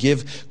as we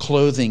give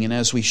clothing and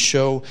as we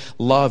show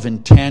love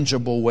in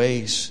tangible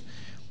ways.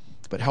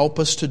 But help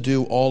us to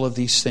do all of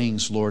these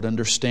things, Lord,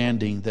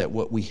 understanding that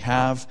what we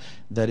have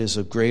that is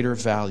of greater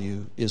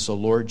value is the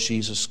Lord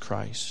Jesus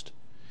Christ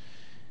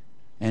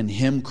and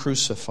Him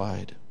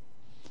crucified.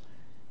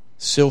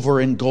 Silver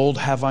and gold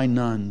have I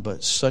none,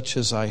 but such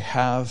as I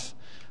have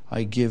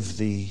I give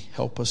Thee.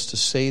 Help us to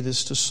say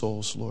this to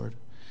souls, Lord,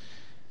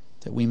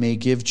 that we may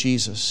give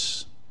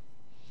Jesus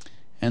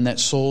and that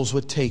souls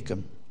would take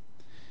Him,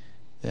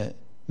 that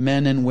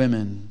men and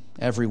women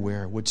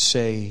everywhere would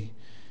say,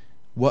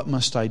 what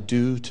must I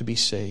do to be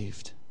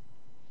saved?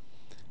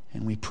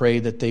 And we pray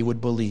that they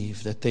would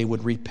believe, that they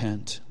would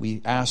repent.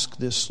 We ask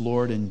this,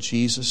 Lord, in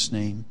Jesus'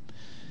 name.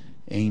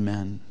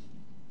 Amen.